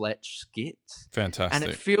Heine and Fletch skits, Fantastic. and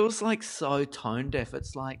it feels like so tone deaf.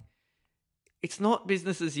 It's like it's not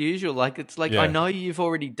business as usual. Like it's like Yeah. I know you've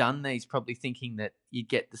already done these, probably thinking that you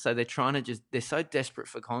get. So they're trying to they're so desperate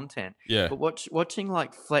for content. Yeah. But watching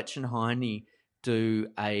like Fletch and Heine do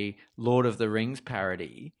a Lord of the Rings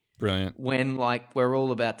parody Brilliant. when like we're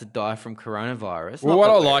all about to die from coronavirus. Well, Not what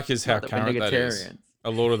that I we're- like is how not that we're current that is. vegetarians. A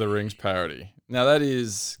Lord of the Rings parody. Now that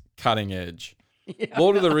is cutting edge. Yeah,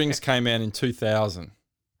 Lord of the Rings came out in 2000.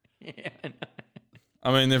 yeah, I know.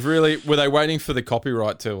 I mean, were they waiting for the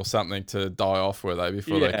copyright to or something to die off, were they,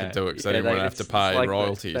 before they could do it? Because they didn't want to have to it's pay like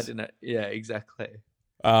royalties. Yeah, exactly.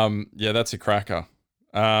 Yeah, that's a cracker.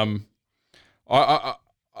 I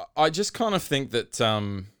just kind of think that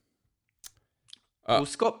Well,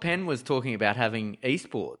 Scott Penn was talking about having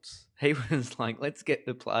esports. He was like, let's get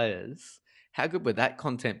the players. How good would that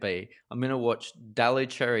content be? I'm going to watch Daly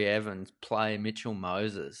Cherry Evans play Mitchell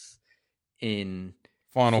Moses in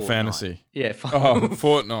Final Fortnite. Fantasy. Yeah, Oh,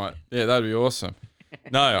 Fortnite. Yeah, that'd be awesome.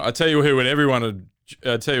 No, I tell you who everyone would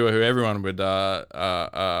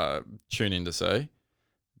tune in to see.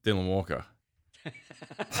 Dylan Walker.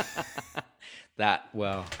 yeah.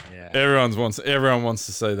 Everyone wants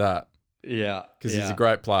to see that Yeah. because he's a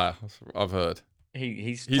great player. I've heard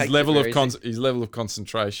His his level of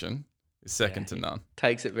concentration is second to none.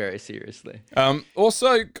 Takes it very seriously.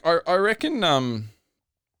 Also, I reckon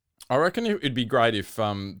it'd be great if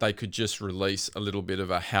they could just release a little bit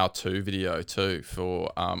of a how-to video too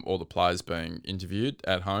for all the players being interviewed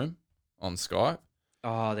at home on Skype.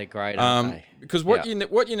 Oh, they're great, aren't they? Because what you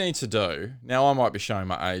need to do now, I might be showing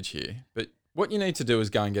my age here, but what you need to do is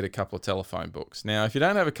go and get a couple of telephone books. Now, if you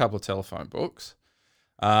don't have a couple of telephone books,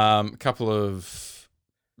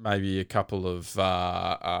 maybe a couple of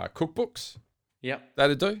cookbooks. Yep.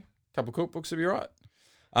 That'd do. A couple of cookbooks would be right.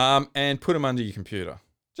 And put them under your computer.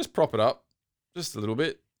 Just prop it up, just a little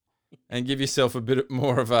bit, and give yourself a bit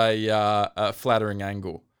more of a flattering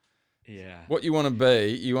angle. Yeah. What you want to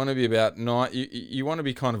be about you want to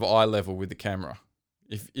be kind of eye level with the camera.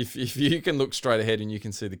 If you can look straight ahead and you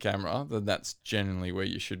can see the camera, then that's generally where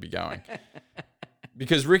you should be going.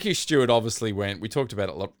 Because Ricky Stewart obviously went. We talked about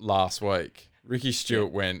it last week. Ricky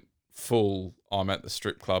Stewart went full. I'm at the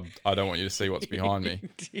strip club. I don't want you to see what's behind me.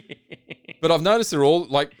 But I've noticed they're all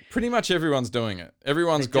like pretty much everyone's doing it.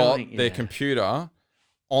 Everyone's got their computer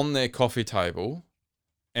on their coffee table,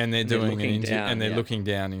 and they're doing looking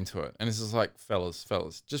down into it. And it's just like, fellas,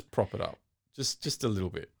 just prop it up, just a little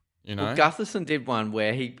bit. You know, Well, Gutherson did one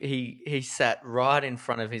where he sat right in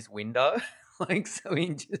front of his window, like so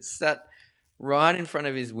he just sat right in front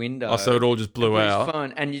of his window. Oh, so it all just blew with his out.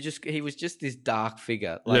 phone, and he was just this dark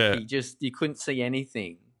figure. Like you couldn't see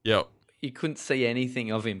anything. Yep. You couldn't see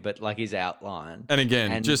anything of him, but like his outline. And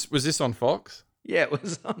again, was this on Fox? Yeah, it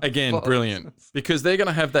was on Again, Fox. brilliant, because they're going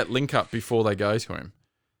to have that link up before they go to him.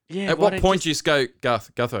 Yeah. At what point do you just go,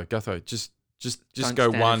 Gutho, just Don't go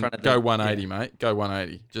stand in one, front of go them. 180, mate. Go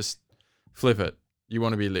 180. Just flip it. You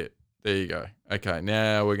want to be lit. There you go. Okay,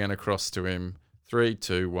 now we're going to cross to him. 3,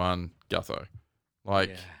 2, 1, Gutho.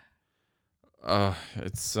 Like,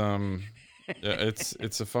 it's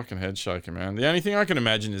it's a fucking head shaker, man. The only thing I can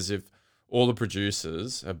imagine is if all the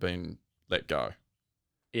producers have been let go.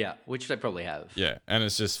 Yeah, which they probably have. Yeah, and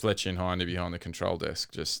it's just Fletcher and Heine behind the control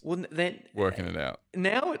desk, just Well, then working it out.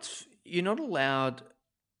 now you're not allowed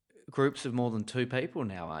groups of more than 2 people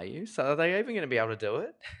now, are you? So are they even going to be able to do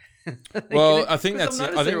it? Well, I think Because that's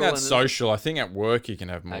I've noticed they're all in social. I think at work you can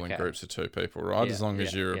have more than Okay. groups of 2 people, right? Yeah, As long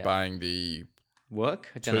as you're yeah. obeying the, Work?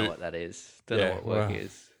 I don't know what that is. Don't know what work well,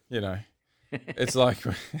 is. you know, it's like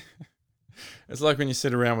it's like when you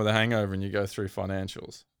sit around with a hangover and you go through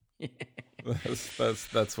financials.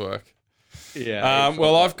 That's work. Yeah.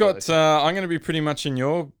 Well, I've got. I'm going to be pretty much in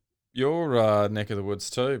your neck of the woods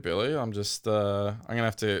too, Billy. I'm just. I'm going to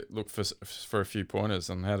have to look for a few pointers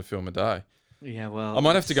on how to film a day. Yeah, well, I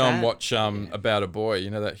might have to go and sad. watch About a Boy. You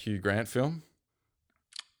know that Hugh Grant film?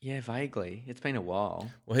 Yeah, vaguely. It's been a while.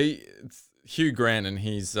 Well, it's Hugh Grant and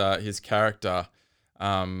his character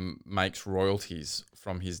makes royalties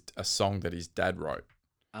from a song that his dad wrote.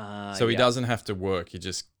 So he doesn't have to work. He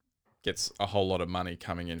just gets a whole lot of money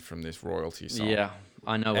coming in from this royalty song. Yeah,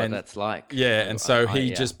 I know what that's like. Yeah, and so he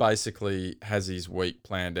yeah. just basically has his week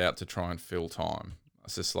planned out to try and fill time.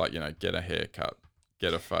 It's just like, get a haircut,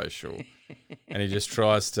 get a facial. And he just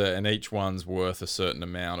tries to, and each one's worth a certain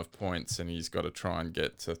amount of points, and he's got to try and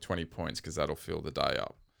get to 20 points because that'll fill the day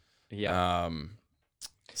up. Yeah.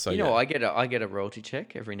 So I get a royalty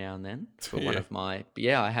check every now and then for one of my.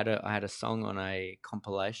 Yeah, I had a song on a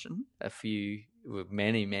compilation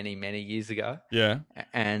many years ago. Yeah.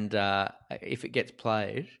 And if it gets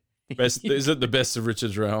played, is it the best of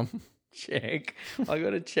Richard's Realm? Check. I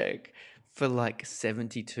got a check for like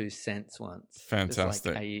 72 cents once.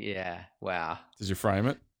 Fantastic. Yeah. Wow. Did you frame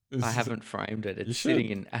it? I haven't framed it. It's sitting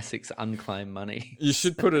in ASIC's unclaimed money. You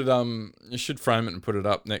should put it. You should frame it and put it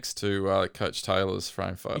up next to Coach Taylor's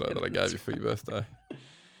frame photo that I gave you for your birthday.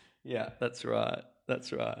 Yeah, that's right.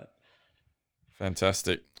 That's right.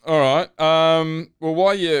 Fantastic. All right. Well,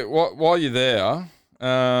 while you're there,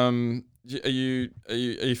 are you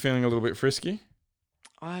feeling a little bit frisky?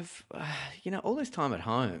 I've all this time at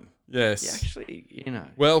home. Yes. You actually,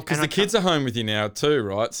 Well, because the kids are home with you now too,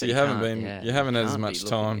 right? So you haven't had as can't much be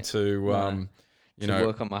time looking to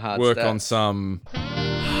work on my hard work stats. on some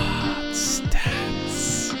hard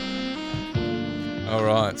stats. All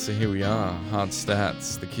right, so here we are, hard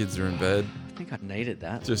stats. The kids are in bed. I think I needed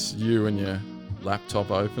that. Just you and your laptop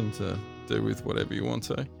open to do with whatever you want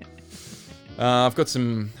to. I've got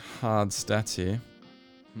some hard stats here.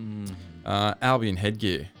 Albion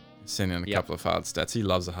Headgear sent in a couple of hard stats. He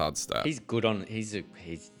loves a hard stat. He's good on. He's very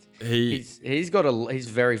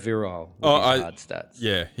virile with his hard stats.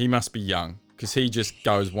 Yeah, he must be young because he just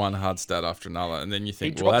goes one hard stat after another, and then you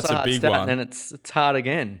think, He well, drops that's a hard big stat one, and then it's hard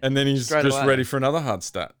again. and then he's straight just away. ready for another hard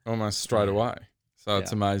stat almost straight away. So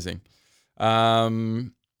it's amazing.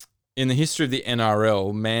 In the history of the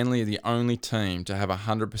NRL, Manly are the only team to have a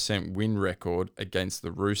 100% win record against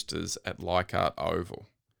the Roosters at Leichhardt Oval.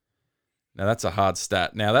 Now that's a hard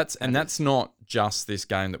stat. Now that's not just this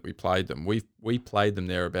game that we played them. We played them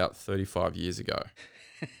there about 35 years ago,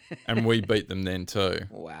 and we beat them then too.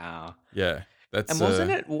 Wow. Yeah, that's. And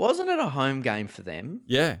wasn't it a home game for them?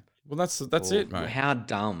 Yeah. Well, that's it, mate. How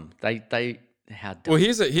dumb how dumb. Well,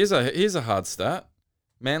 here's a hard stat.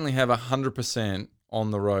 Manly have 100%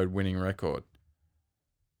 on the road winning record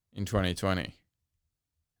in 2020.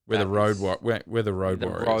 We're the road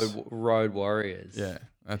warriors. Road warriors. Yeah,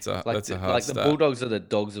 that's a hard like stat. the Bulldogs are the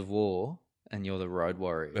dogs of war, and you're the road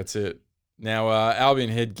warriors. That's it. Now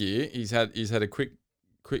Albion Headgear, he's had a quick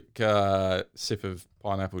sip of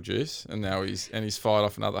pineapple juice, and now he's fired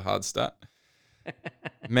off another hard stat.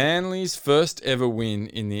 Manly's first ever win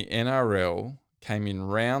in the NRL came in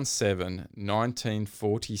round 7,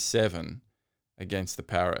 1947, against the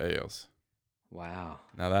Para Eels. Wow.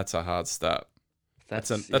 Now that's a hard stat. That's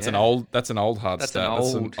an old hard That's stat.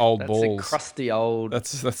 That's balls. a crusty old.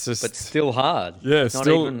 That's just. But still hard. Yeah, Not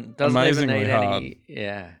still even, doesn't amazingly even need hard. any.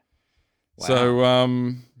 Yeah. Wow. So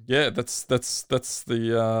that's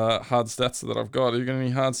the hard stats that I've got. Have you got any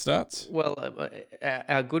hard stats? Well,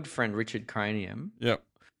 our good friend Richard Cranium. Yep.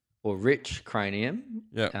 Or Rich Cranium.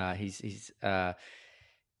 Yeah.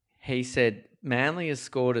 He said Manly has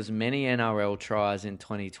scored as many NRL tries in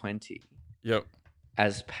 2020. Yep.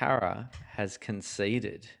 As Para has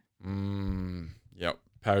conceded. Yep.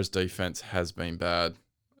 Para's defense has been bad.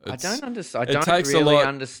 I don't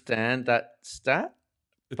understand that stat.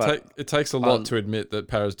 It takes a lot to admit that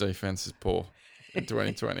Para's defense is poor in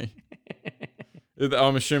 2020.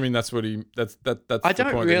 I'm assuming that's what that's I the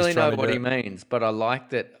don't point really know that what he he means, but I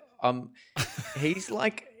like that. He's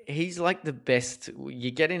like the best.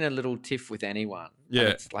 You get in a little tiff with anyone. Yeah. And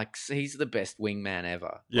it's like he's the best wingman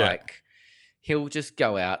ever. Yeah. Like he'll just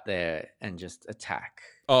go out there and just attack.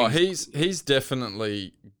 Oh, he's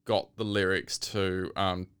definitely got the lyrics to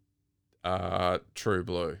True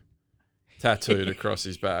Blue tattooed across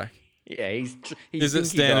his back. Yeah, he's Is it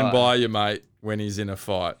standing by you, mate, when he's in a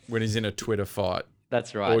fight, when he's in a Twitter fight?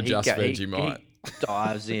 That's right. Or just Vegemite. He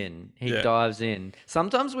dives in. Dives in.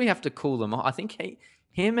 Sometimes we have to cool them off. I think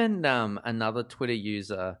him and another Twitter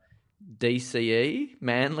user, DCE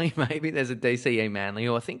Manly, maybe there's a DCE Manly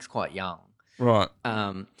who I think's quite young. Right.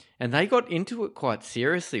 And they got into it quite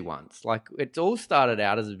seriously once. Like it all started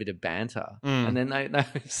out as a bit of banter, and then they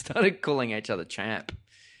started calling each other champ.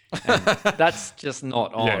 And that's just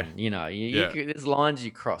not on. Yeah. You know, Yeah. there's lines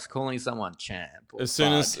you cross. Calling someone champ. Or As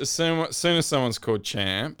soon bud. as someone's called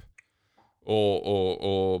champ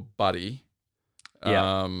or buddy,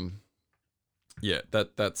 Yeah.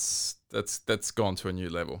 that's gone to a new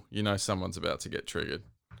level. You know, someone's about to get triggered.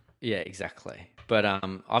 Yeah, exactly. But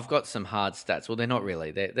I've got some hard stats. Well, they're not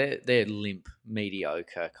really. They're limp,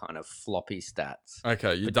 mediocre, kind of floppy stats.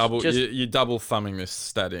 Okay, you But double thumbing this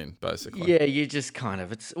stat in basically. Yeah, you just kind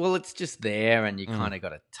of it's just there, and you kind of got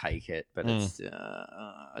to take it. But it's do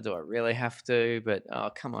I really have to? But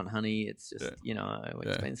come on, honey, it's just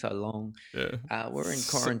it's been so long. Yeah. We're in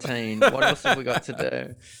quarantine. What else have we got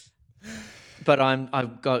to do? But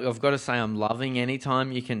I've got to say I'm loving any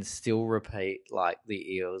time you can still repeat like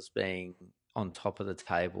the Eels being on top of the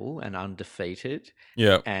table and undefeated.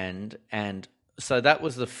 Yeah. And so that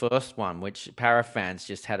was the first one, which Para fans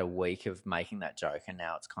just had a week of making that joke, and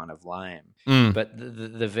now it's kind of lame. But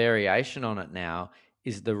the variation on it now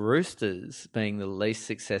is the Roosters being the least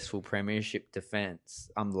successful premiership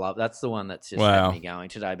defence. That's the one that's just had me going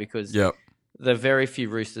today, because the very few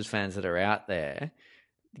Roosters fans that are out there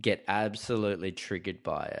get absolutely triggered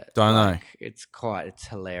by it. Don't know. It's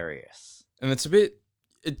hilarious. And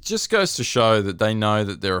it just goes to show that they know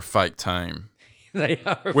that they're a fake team. They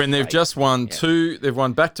are when they've just won they've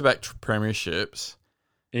won back-to-back premierships,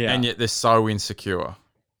 and yet they're so insecure.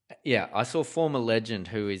 Yeah, I saw former legend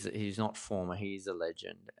he's not former, he's a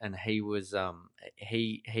legend, and he was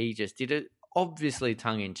he just did it obviously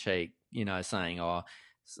tongue in cheek, saying, "Oh,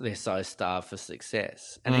 they're so starved for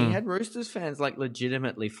success," and he had Roosters fans like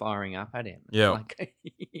legitimately firing up at him. Yeah, like,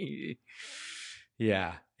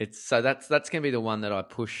 yeah. That's going to be the one that I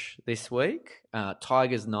push this week.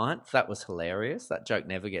 Tigers 9th. That was hilarious. That joke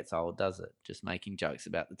never gets old, does it? Just making jokes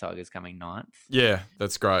about the Tigers coming 9th. Yeah,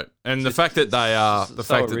 that's great. And the fact that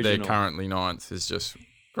they're currently 9th is just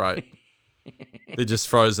great. They're just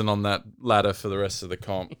frozen on that ladder for the rest of the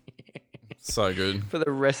comp. So good. For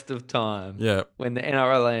the rest of time. Yeah. When the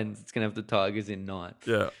NRL ends, it's going to have the Tigers in 9th.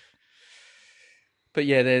 Yeah. But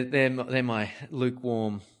yeah, they're my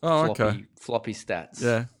lukewarm, floppy stats.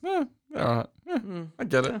 Yeah. All right. Yeah, I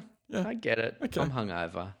get it. Yeah. I get it. Okay. I'm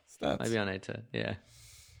hungover. Stats. Maybe I need to,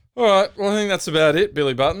 All right. Well, I think that's about it,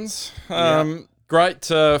 Billy Buttons. Great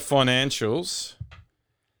financials.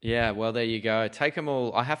 Yeah, well, there you go. Take them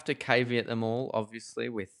all. I have to caveat them all, obviously,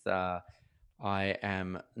 with I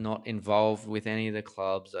am not involved with any of the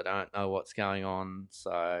clubs. I don't know what's going on.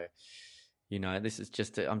 So, this is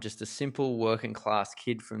I'm just a simple working class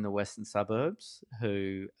kid from the western suburbs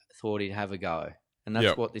who thought he'd have a go. And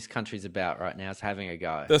that's what this country's about right now, is having a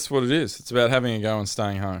go. That's what it is. It's about having a go and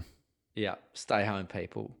staying home. Yeah, stay home,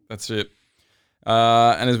 people. That's it.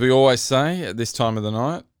 And as we always say at this time of the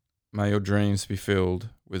night, may your dreams be filled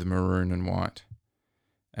with maroon and white.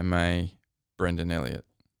 And may Brendan Elliott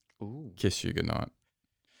kiss you goodnight.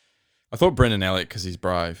 I thought Brendan Elliott because he's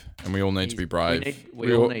brave, and we all need to be brave.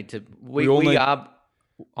 We all need to.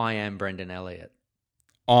 I am Brendan Elliott.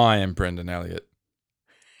 I am Brendan Elliott.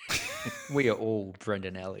 We are all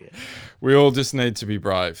Brendan Elliott. We all just need to be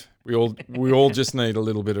brave. We all just need a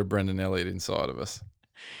little bit of Brendan Elliott inside of us.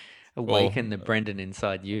 Awaken the Brendan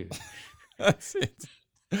inside you. That's it.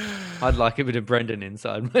 I'd like a bit of Brendan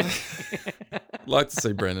inside me. I'd like to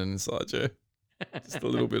see Brendan inside you. Just a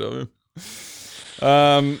little bit of him.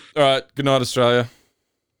 All right. Good night, Australia.